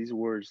says these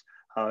words,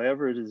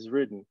 however it is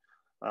written,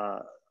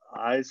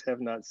 eyes have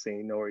not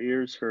seen nor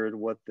ears heard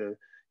what the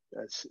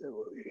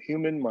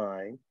human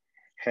mind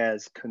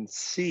has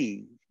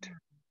conceived.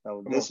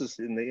 Now, this is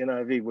in the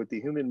NIV, what the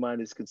human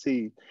mind is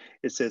conceived.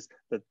 It says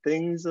the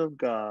things of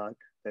God,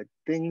 the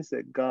things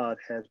that God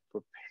has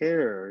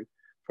prepared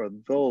for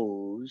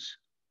those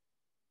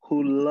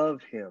who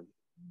love him.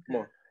 Come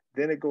on.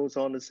 Then it goes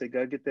on to say,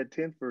 gotta get that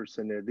 10th verse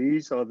in there.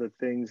 These are the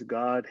things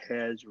God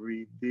has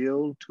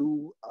revealed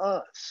to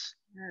us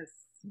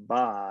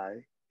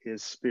by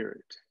his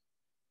Spirit.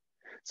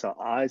 So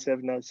eyes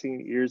have not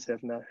seen, ears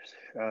have not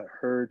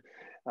heard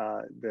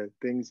the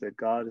things that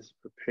God has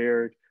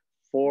prepared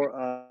for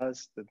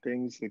us, the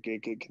things that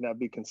cannot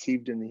be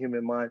conceived in the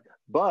human mind.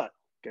 But,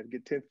 gotta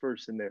get 10th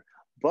verse in there.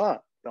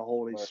 But the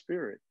Holy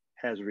Spirit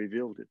has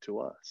revealed it to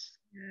us.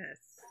 Yes.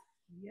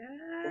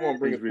 Come on,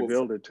 He's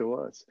revealed it to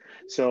us.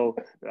 So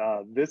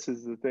this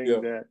is the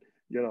thing that,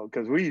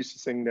 because we used to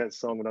sing that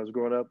song when I was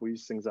growing up. We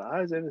used to sing,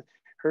 eyes haven't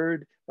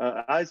heard,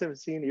 eyes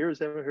haven't seen, ears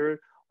haven't heard,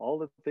 all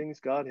the things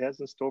God has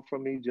in store for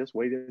me, just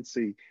wait and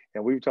see.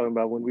 And we were talking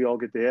about when we all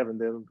get to heaven,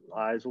 then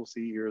eyes will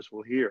see, ears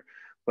will hear.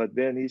 But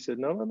then he said,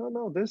 no, no, no,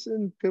 no. This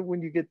isn't good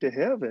when you get to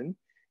heaven.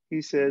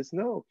 He says,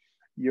 no,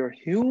 your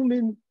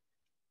human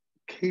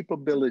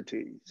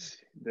capabilities,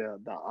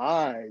 the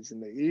eyes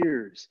and the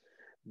ears,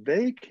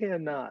 they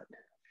cannot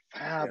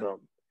fathom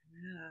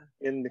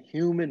in the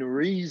human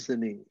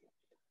reasoning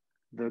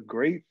the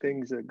great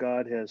things that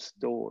God has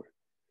stored.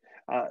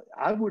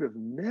 I would have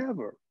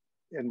never,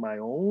 in my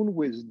own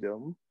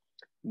wisdom,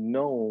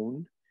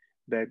 known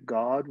that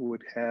God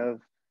would have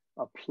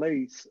a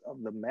place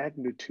of the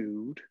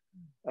magnitude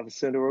of a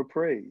center of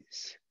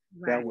praise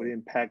that would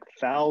impact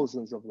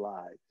thousands of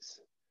lives.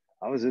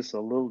 I was just a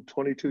little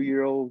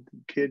 22-year-old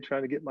kid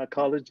trying to get my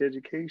college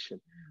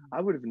education.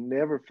 I would have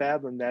never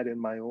fathomed that in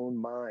my own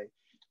mind.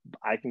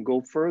 I can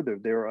go further.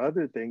 There are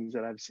other things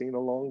that I've seen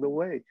along the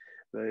way.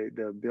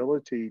 The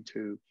ability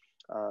to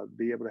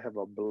be able to have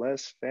a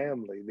blessed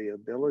family, the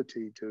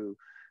ability to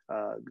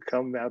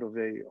come out of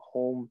a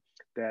home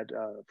that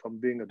from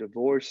being a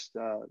divorced,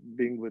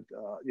 being with,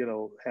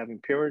 having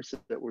parents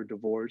that were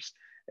divorced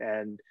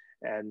and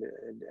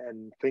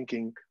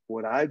thinking,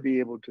 would I be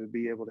able to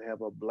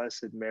have a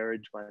blessed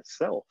marriage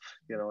myself,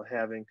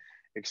 having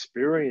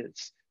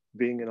experience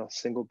being in a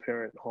single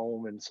parent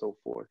home and so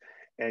forth.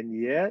 And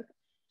yet,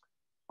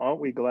 aren't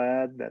we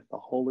glad that the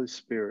Holy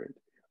Spirit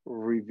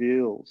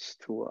reveals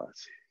to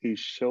us? He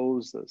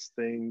shows us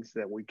things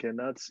that we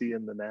cannot see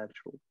in the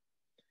natural.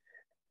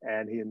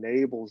 And he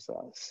enables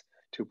us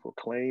to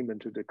proclaim and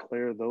to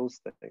declare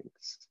those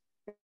things.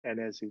 And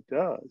as he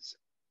does,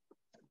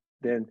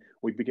 then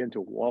we begin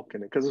to walk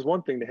in it. Because it's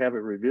one thing to have it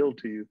revealed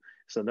to you.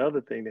 It's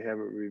another thing to have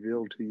it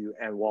revealed to you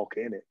and walk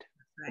in it.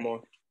 Right. Come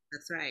on.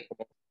 That's right.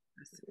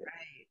 That's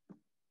right.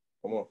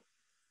 Come on.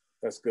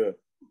 That's good.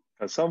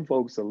 Because some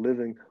folks are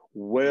living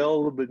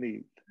well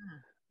beneath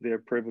their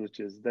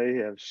privileges. They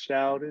have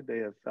shouted, they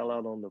have fell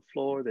out on the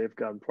floor, they've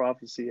gotten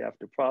prophecy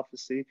after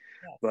prophecy.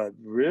 Yes. But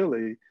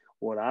really,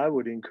 what I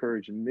would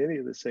encourage many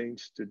of the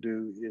saints to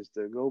do is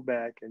to go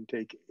back and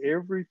take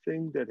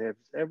everything that has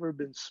ever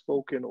been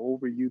spoken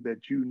over you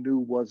that you knew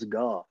was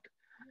God,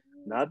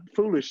 not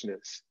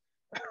foolishness,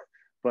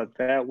 but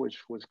that which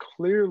was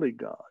clearly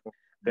God,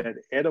 that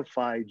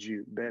edified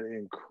you, that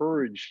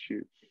encouraged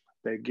you,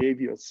 that gave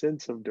you a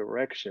sense of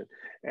direction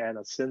and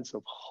a sense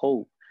of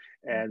hope.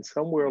 And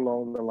somewhere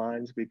along the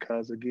lines,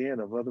 because again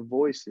of other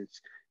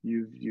voices,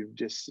 you've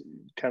just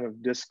kind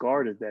of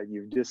discarded that.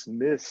 You've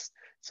dismissed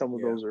some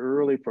of those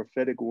early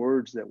prophetic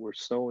words that were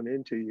sown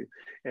into you.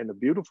 And the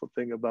beautiful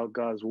thing about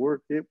God's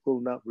word, it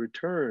will not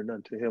return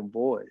unto him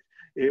void.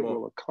 It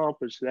will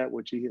accomplish that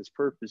which he has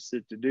purposed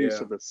it to do.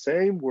 So the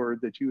same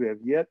word that you have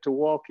yet to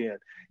walk in,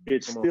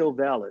 it's still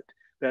valid.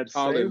 That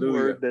same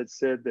word that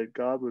said that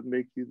God would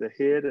make you the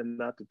head and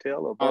not the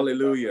tail, or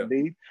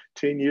beneath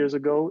 10 years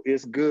ago,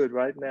 is good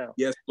right now.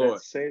 Yes, Lord.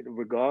 That same,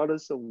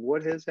 regardless of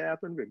what has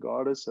happened,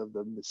 regardless of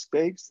the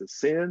mistakes, the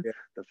sin,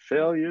 the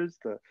failures,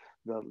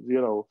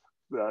 the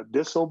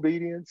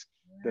disobedience,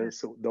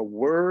 the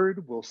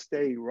word will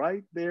stay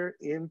right there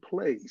in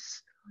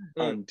place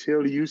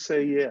until you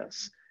say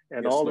yes.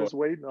 And all it's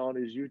waiting on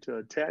is you to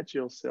attach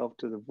yourself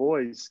to the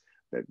voice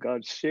that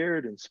God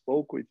shared and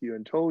spoke with you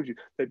and told you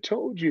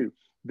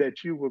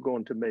that you were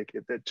going to make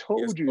it, that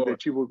told you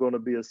that you were going to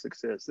be a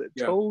success, that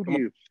told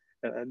you.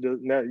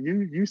 Now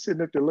you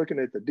sitting up there looking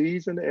at the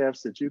D's and the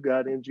F's that you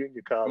got in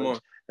junior college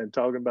and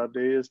talking about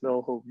there is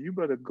no hope. You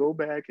better go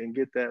back and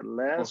get that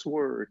last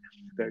word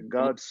that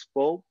God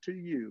spoke to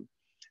you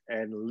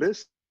and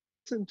listen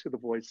to the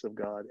voice of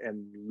God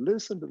and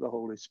listen to the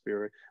Holy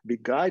Spirit. Be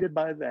guided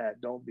by that.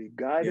 Don't be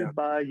guided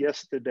by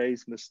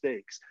yesterday's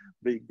mistakes.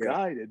 Be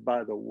guided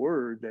by the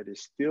word that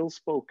is still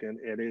spoken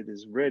and it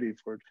is ready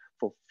for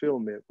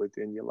fulfillment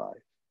within your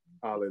life.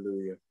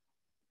 Hallelujah.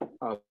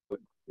 Hallelujah.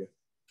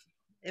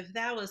 If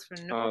that was for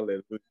no,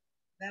 hallelujah.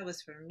 That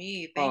was for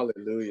me.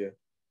 Hallelujah.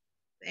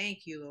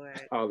 Thank you,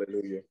 Lord.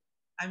 Hallelujah.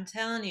 I'm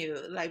telling you,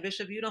 like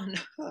Bishop, you don't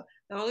know.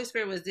 The Holy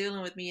Spirit was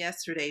dealing with me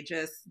yesterday,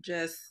 just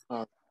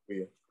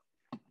hallelujah.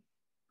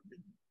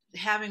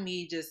 Having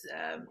me just,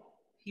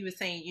 he was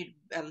saying, you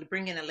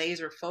bringing a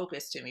laser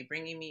focus to me,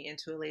 bringing me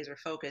into a laser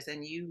focus,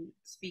 and you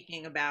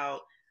speaking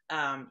about,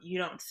 you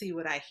don't see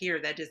what I hear.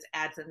 That just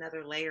adds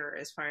another layer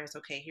as far as,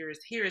 okay,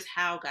 here's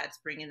how God's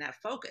bringing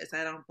that focus.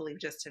 I don't believe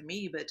just to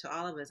me, but to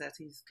all of us as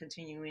he's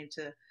continuing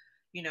to,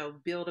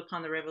 build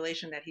upon the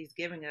revelation that he's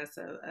giving us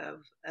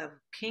of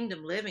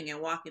kingdom living and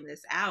walking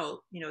this out.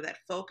 That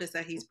focus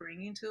that he's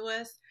bringing to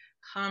us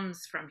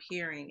comes from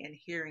hearing and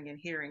hearing and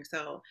hearing.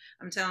 So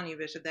I'm telling you,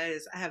 Bishop, I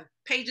have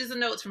pages of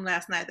notes from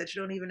last night that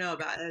you don't even know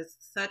about. It's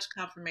such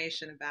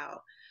confirmation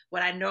about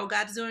what I know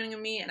God's doing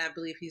in me, and I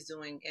believe he's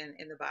doing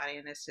in the body.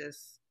 And it's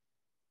just,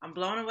 I'm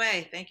blown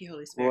away. Thank you,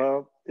 Holy Spirit.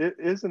 Well,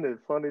 isn't it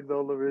funny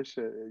though,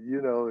 Larishia,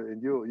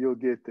 and you'll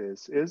get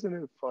this. Isn't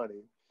it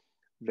funny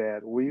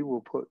that we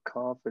will put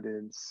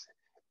confidence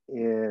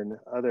in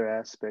other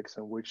aspects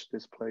in which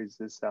this plays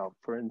this out?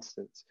 For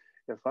instance,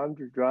 if I'm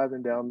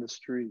driving down the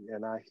street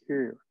and I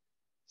hear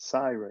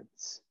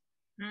sirens,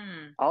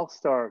 I'll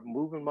start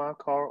moving my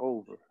car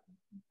over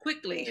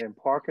Quickly. and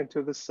parking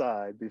to the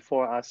side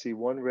before I see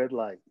one red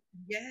light,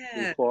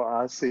 Yeah. before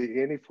I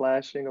see any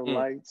flashing of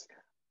lights.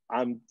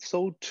 I'm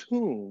so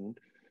tuned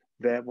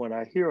that when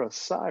I hear a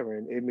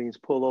siren, it means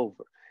pull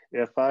over.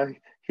 If I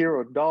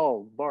hear a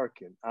dog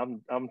barking,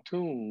 I'm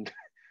tuned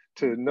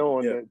to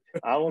knowing that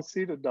I don't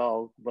see the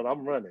dog, but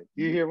I'm running.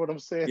 You hear what I'm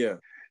saying? Yeah.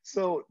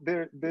 So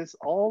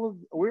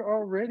we're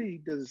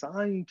already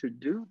designed to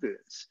do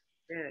this.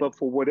 Good. But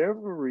for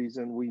whatever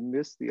reason, we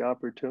miss the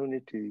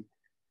opportunity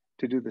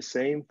to do the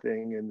same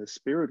thing in the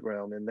spirit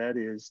realm, and that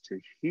is to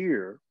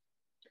hear.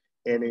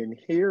 And in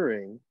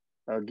hearing,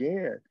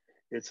 again,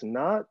 it's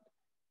not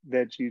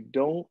that you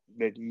don't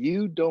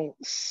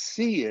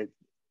see it.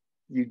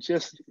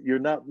 You're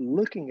not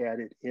looking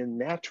at it in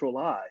natural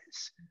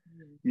eyes.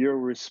 You're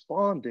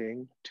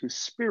responding to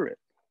spirit.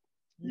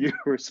 You're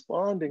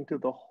responding to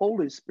the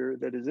Holy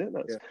Spirit that is in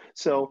us.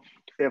 So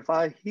if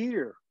I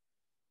hear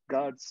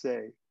God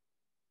say,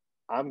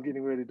 I'm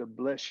getting ready to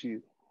bless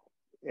you,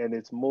 and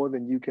it's more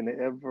than you can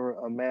ever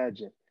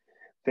imagine,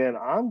 then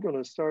I'm going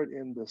to start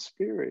in the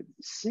spirit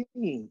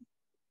seeing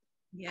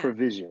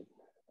provision.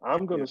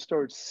 I'm going to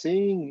start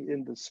seeing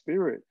in the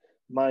spirit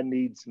my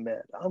needs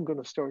met. I'm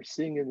going to start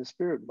seeing in the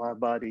spirit my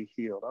body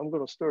healed. I'm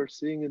going to start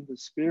seeing in the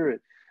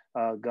spirit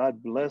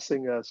God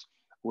blessing us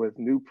with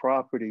new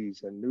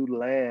properties and new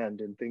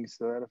land and things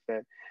to that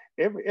effect.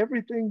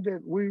 Everything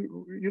that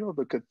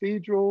the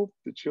cathedral,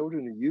 the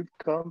children and youth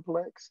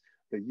complex,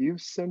 the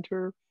youth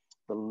center,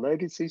 the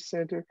legacy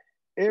center,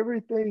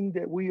 everything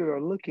that we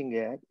are looking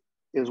at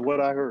is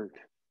what I heard.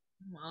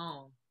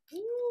 Wow.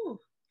 Ooh.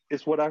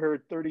 It's what I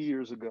heard 30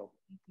 years ago.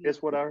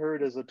 It's what I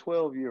heard as a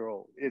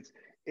 12-year-old. It's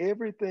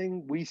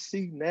everything we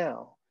see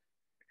now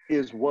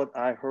is what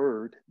I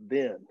heard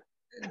then.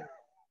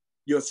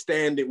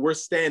 We're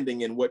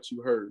standing in what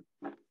you heard.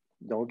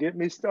 Don't get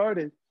me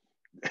started.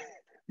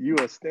 You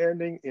are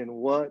standing in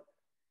what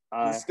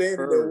I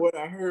heard. In what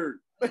I heard.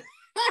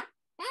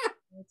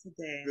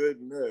 Today.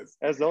 Goodness.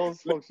 As those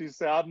folks used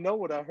to say, I know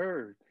what I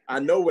heard. I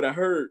know what I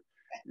heard.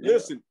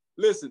 Listen,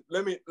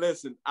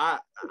 I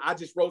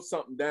just wrote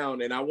something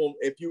down, and I won't,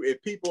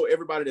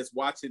 everybody that's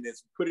watching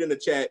this, put it in the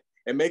chat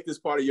and make this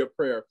part of your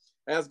prayer.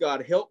 Ask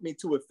God, help me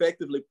to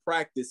effectively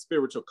practice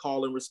spiritual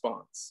call and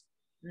response.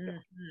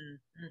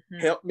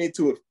 Help me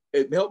to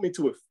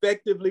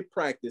effectively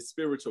practice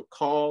spiritual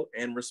call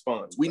and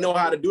response. We know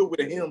how to do it with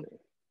a hymn.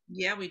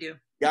 Yeah, we do.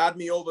 Guide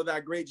me over thy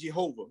great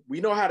Jehovah.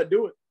 We know how to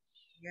do it.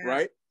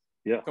 Right?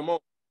 Yeah. Come on.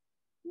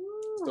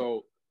 Woo.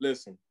 So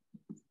listen,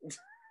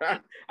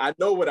 I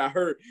know what I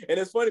heard. And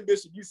it's funny,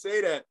 Bishop, you say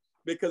that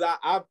because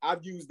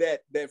I've used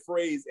that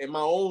phrase in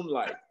my own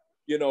life.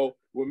 You know,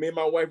 when me and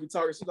my wife were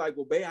talking, she's like,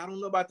 well, babe, I don't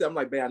know about that. I'm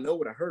like, babe, I know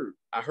what I heard.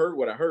 I heard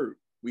what I heard.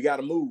 We got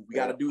to move. We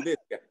got to do this.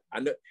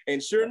 I know.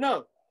 And sure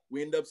enough,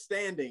 we end up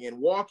standing and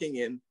walking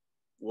in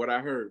what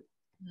I heard.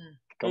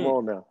 Come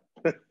on now.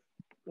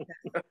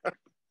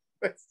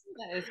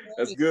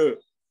 That's good.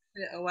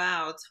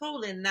 Wow,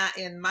 totally not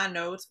in my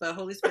notes, but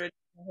Holy Spirit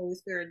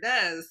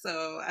does.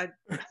 So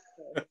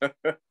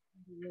what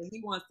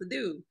he wants to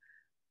do.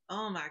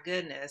 Oh my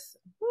goodness.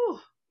 Whew.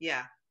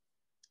 Yeah.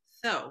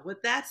 So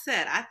with that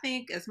said, I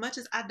think as much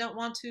as I don't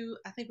want to,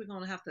 I think we're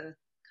going to have to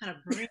kind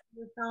of bring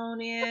this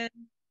on in.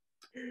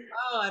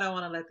 Oh, I don't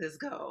want to let this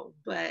go.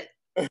 But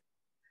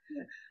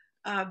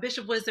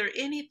Bishop, was there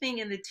anything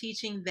in the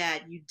teaching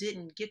that you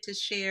didn't get to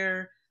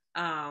share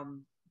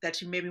that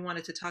you maybe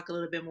wanted to talk a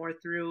little bit more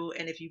through?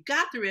 And if you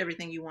got through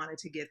everything you wanted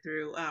to get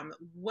through,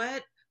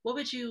 what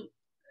would you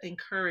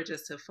encourage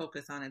us to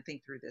focus on and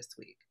think through this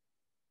week?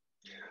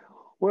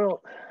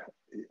 Well,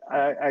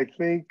 I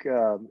think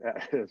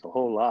there's a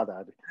whole lot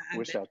I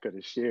wish I could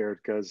have shared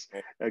because,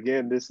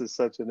 again, this is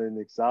such an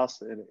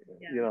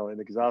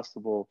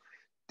inexhaustible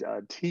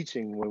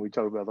teaching when we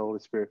talk about the Holy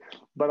Spirit.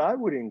 But I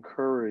would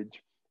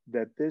encourage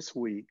that this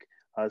week,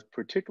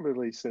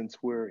 particularly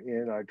since we're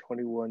in our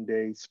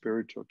 21-day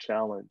spiritual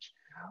challenge,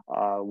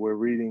 we're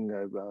reading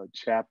a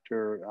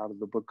chapter out of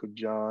the book of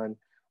John.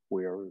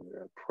 We're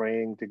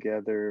praying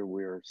together.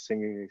 We're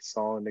singing a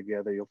song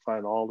together. You'll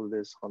find all of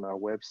this on our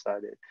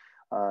website at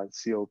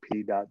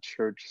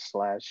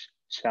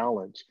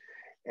cop.church/challenge.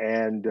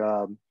 And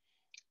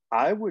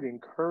I would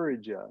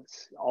encourage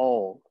us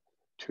all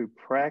to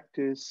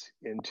practice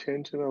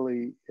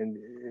intentionally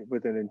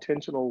with an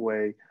intentional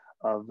way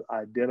of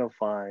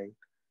identifying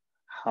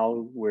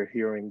how we're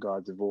hearing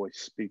God's voice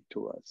speak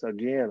to us.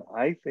 Again,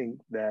 I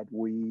think that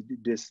we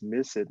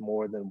dismiss it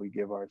more than we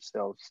give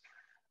ourselves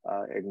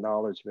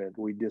acknowledgement.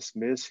 We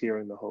dismiss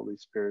hearing the Holy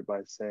Spirit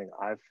by saying,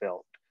 I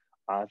felt,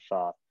 I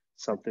thought,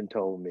 something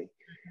told me.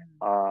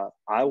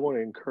 I want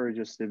to encourage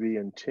us to be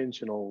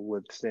intentional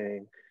with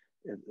saying,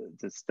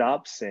 to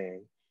stop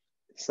saying,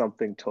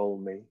 something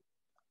told me,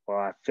 or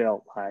I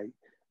felt like.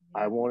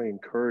 I want to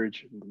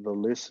encourage the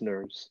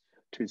listeners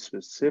to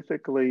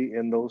specifically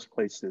in those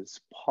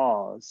places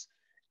pause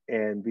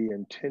and be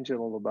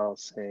intentional about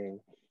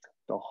saying,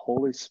 the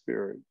Holy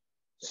Spirit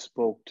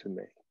spoke to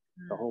me.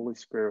 The Holy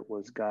Spirit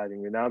was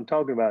guiding me. Now I'm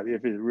talking about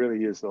if it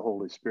really is the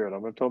Holy Spirit.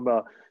 I'm not talking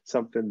about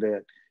something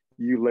that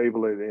you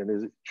label it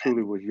and it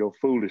truly was your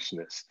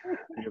foolishness.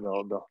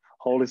 The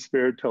Holy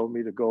Spirit told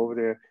me to go over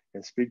there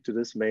and speak to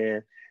this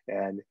man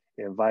and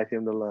invite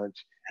him to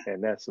lunch.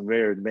 And that's a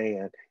married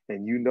man.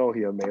 And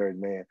he a married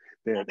man.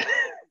 Then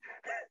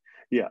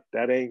yeah,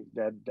 that ain't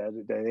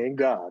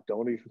God.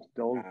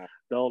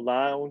 Don't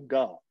lie on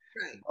God.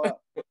 Right.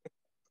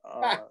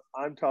 But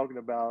I'm talking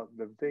about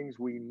the things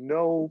we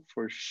know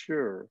for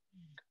sure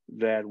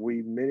that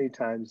we many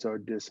times are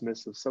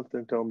dismissive.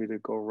 Something told me to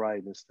go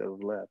right instead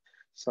of left.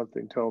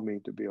 Something told me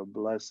to be a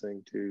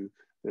blessing to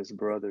this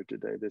brother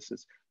today.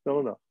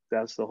 No,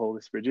 that's the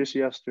Holy Spirit. Just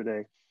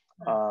yesterday,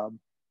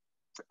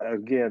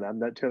 again, I'm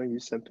not telling you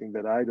something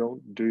that I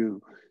don't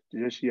do.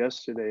 Just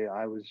yesterday,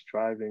 I was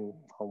driving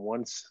on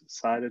one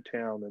side of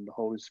town and the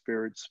Holy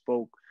Spirit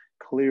spoke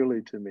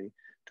clearly to me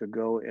to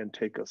go and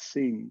take a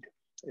seed,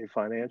 a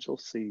financial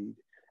seed,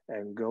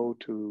 and go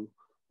to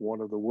one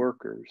of the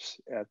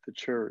workers at the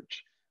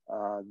church.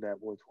 That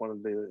was one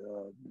of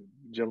the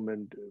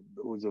gentlemen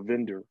who was a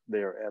vendor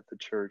there at the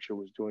church who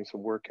was doing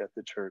some work at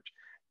the church,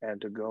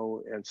 and to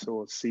go and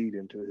sow a seed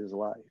into his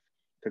life,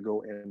 to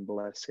go and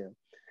bless him.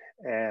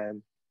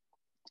 And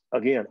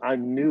again, I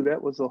knew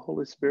that was the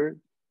Holy Spirit.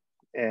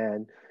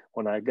 And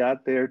when I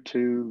got there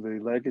to the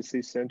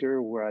Legacy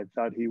Center where I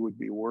thought he would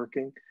be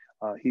working,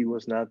 he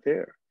was not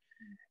there.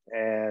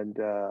 And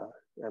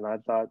I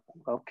thought,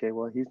 okay,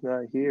 well, he's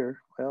not here.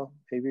 Well,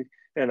 maybe.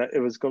 And it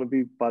was going to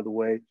be, by the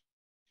way,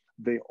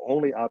 the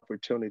only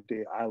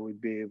opportunity I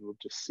would be able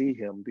to see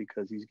him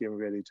because he's getting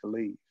ready to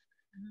leave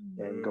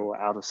and go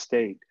out of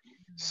state.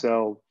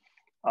 So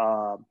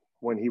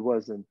when he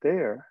wasn't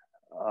there,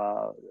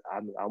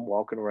 I'm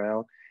walking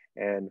around,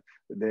 and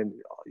then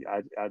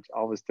I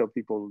always tell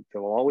people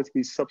there will always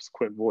be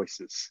subsequent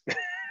voices.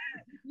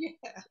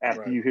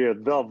 After you hear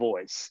the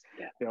voice,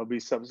 there'll be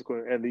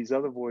subsequent, and these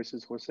other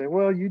voices were saying,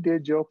 well, you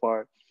did your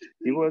part.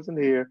 He wasn't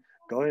here.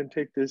 Go ahead and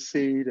take this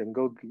seed and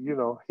go,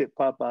 hit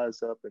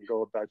Popeyes up and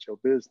go about your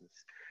business.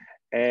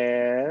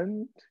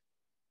 And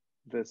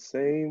the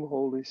same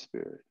Holy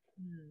Spirit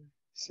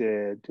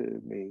said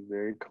to me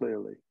very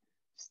clearly,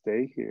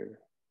 stay here.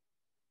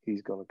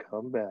 He's going to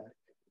come back.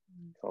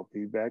 He'll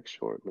be back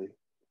shortly.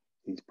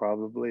 He's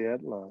probably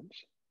at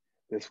lunch.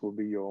 This will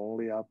be your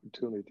only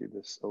opportunity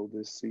to sow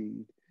this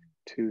seed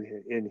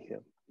in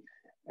him.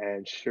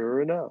 And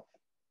sure enough,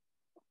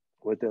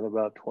 within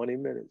about 20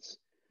 minutes,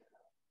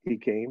 he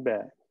came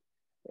back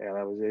and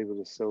I was able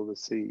to sow the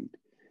seed.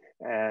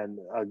 And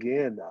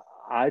again,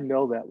 I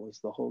know that was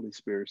the Holy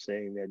Spirit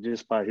saying that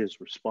just by his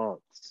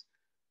response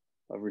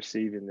of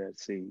receiving that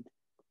seed.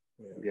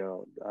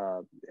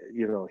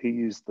 He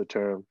used the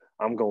term,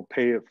 I'm going to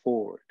pay it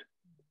forward.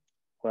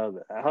 Well,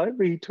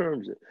 however he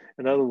terms it.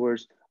 In other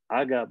words,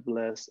 I got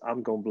blessed.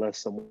 I'm going to bless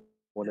someone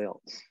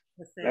else.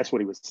 That's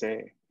what he was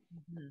saying.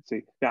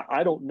 See, now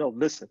I don't know.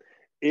 Listen,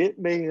 it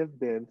may have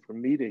been for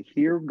me to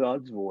hear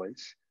God's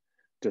voice,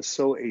 to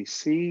sow a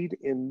seed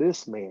in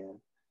this man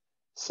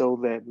so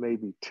that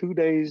maybe 2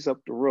 days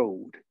up the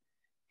road,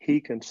 he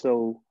can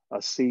sow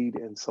a seed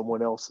in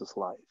someone else's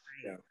life.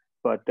 Yeah.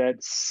 But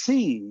that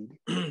seed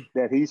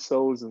that he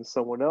sows in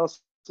someone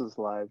else's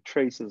life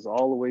traces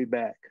all the way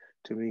back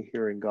to me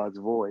hearing God's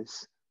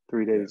voice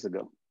 3 days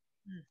ago.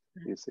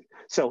 You see.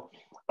 So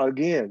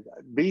again,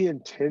 be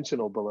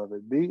intentional,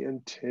 beloved. Be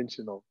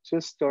intentional.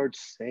 Just start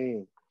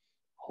saying,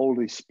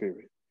 Holy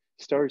Spirit.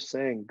 Start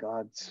saying,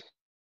 God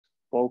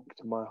spoke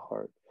to my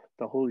heart.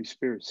 The Holy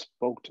Spirit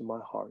spoke to my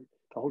heart.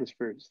 The Holy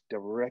Spirit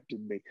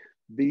directed me.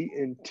 Be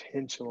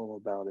intentional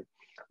about it.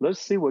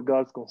 Let's see what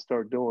God's going to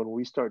start doing when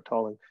we start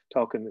talking.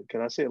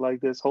 Can I say it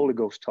like this? Holy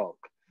Ghost talk.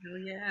 Oh,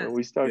 yes. When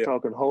we start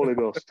talking Holy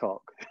Ghost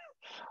talk.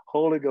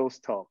 Holy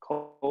Ghost talk,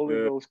 Holy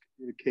Ghost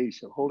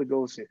communication, Holy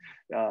Ghost,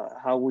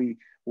 how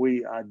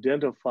we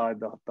identify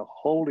the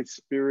Holy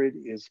Spirit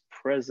is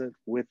present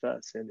with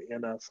us and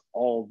in us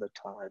all the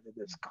time. And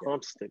there's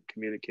constant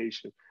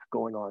communication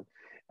going on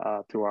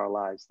through our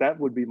lives. That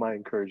would be my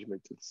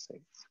encouragement to the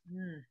saints.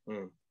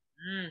 Goodness.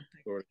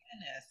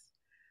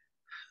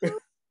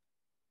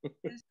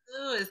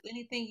 Lewis,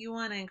 anything you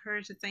want to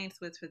encourage the saints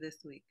with for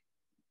this week?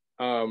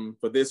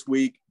 For this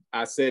week,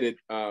 I said it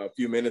a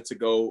few minutes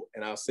ago,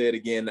 and I'll say it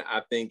again.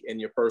 I think in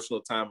your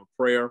personal time of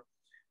prayer,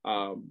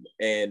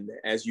 and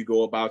as you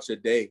go about your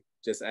day,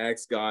 just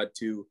ask God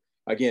to,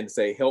 again,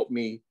 say, help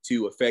me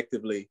to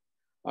effectively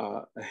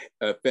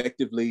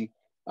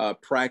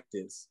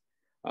practice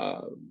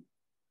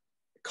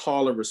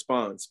call and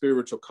response,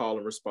 spiritual call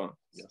and response.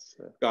 Yes,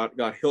 sir.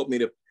 God, help me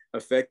to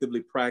effectively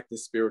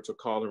practice spiritual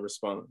call and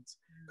response.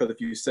 Because if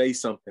you say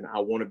something, I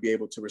want to be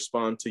able to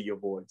respond to your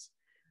voice.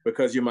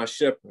 Because you're my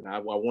shepherd. I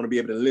want to be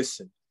able to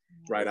listen,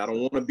 right? I don't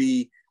want to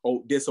be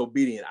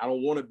disobedient. I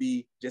don't want to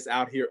be just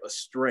out here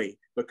astray,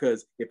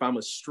 because if I'm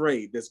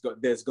astray, there's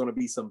going to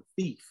be some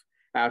thief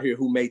out here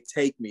who may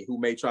take me, who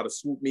may try to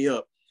swoop me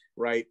up,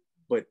 right?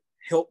 But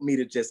help me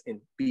to just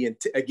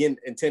again,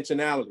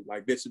 intentionality,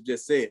 like Bishop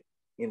just said,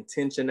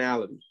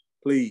 intentionality,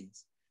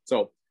 please.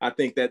 So I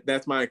think that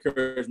that's my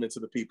encouragement to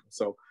the people.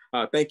 So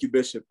thank you,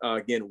 Bishop.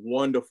 Again,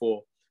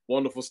 wonderful,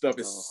 wonderful stuff.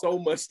 It's so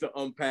much to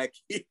unpack.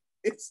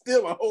 It's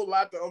still a whole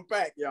lot to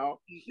unpack, y'all.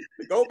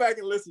 Go back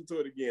and listen to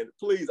it again.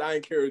 Please, I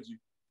encourage you.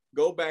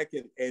 Go back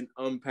and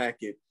unpack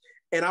it.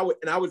 And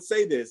I would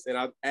say this, and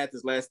I'll add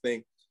this last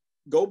thing.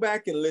 Go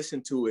back and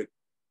listen to it,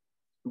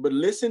 but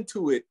listen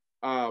to it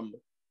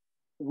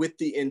with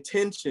the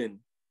intention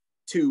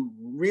to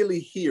really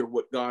hear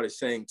what God is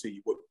saying to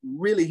you,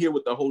 really hear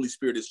what the Holy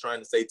Spirit is trying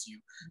to say to you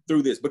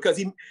through this, because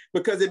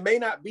it may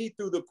not be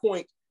through the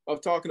point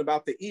of talking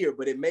about the ear,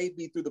 but it may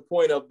be through the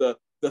point of the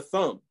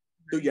thumb,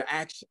 through your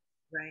action.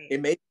 Right.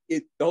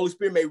 The Holy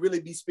Spirit may really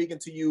be speaking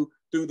to you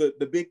through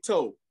the big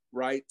toe,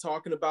 right?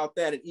 Talking about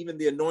that, and even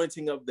the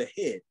anointing of the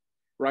head,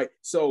 right?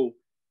 So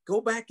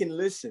go back and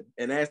listen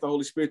and ask the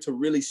Holy Spirit to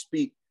really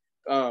speak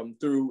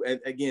through,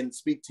 and again,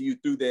 speak to you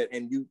through that,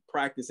 and you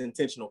practice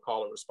intentional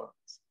call and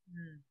response.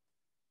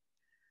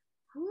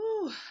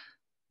 Whew.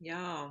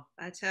 Y'all,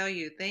 I tell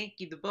you, thank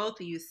you, the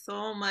both of you,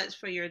 so much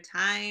for your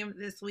time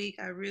this week.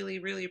 I really,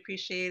 really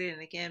appreciate it.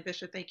 And again,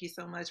 Bishop, thank you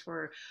so much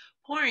for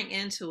pouring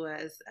into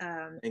us.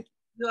 Thank you.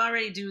 You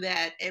already do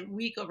that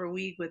week over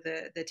week with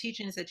the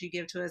teachings that you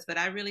give to us, but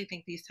I really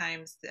think these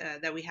times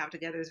that we have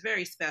together is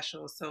very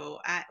special. So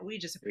we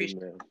just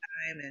appreciate the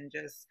time, and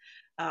just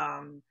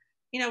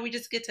we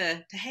just get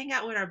to hang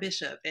out with our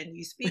bishop, and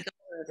you speak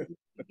over us, you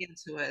speak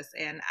into us,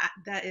 and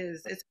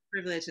it's a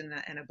privilege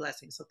and a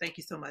blessing. So thank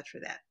you so much for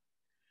that.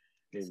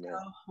 Amen. So,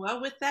 well,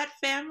 with that,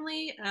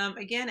 family,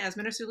 again, as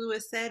Minister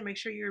Lewis said, make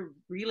sure you're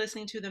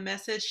re-listening to the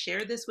message.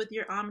 Share this with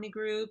your Omni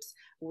groups.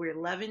 We're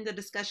loving the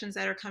discussions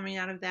that are coming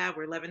out of that.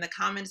 We're loving the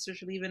comments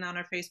that you're leaving on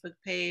our Facebook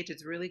page.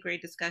 It's really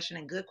great discussion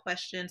and good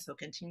questions, so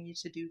continue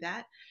to do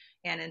that.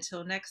 And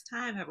until next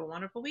time, have a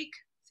wonderful week.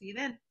 See you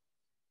then.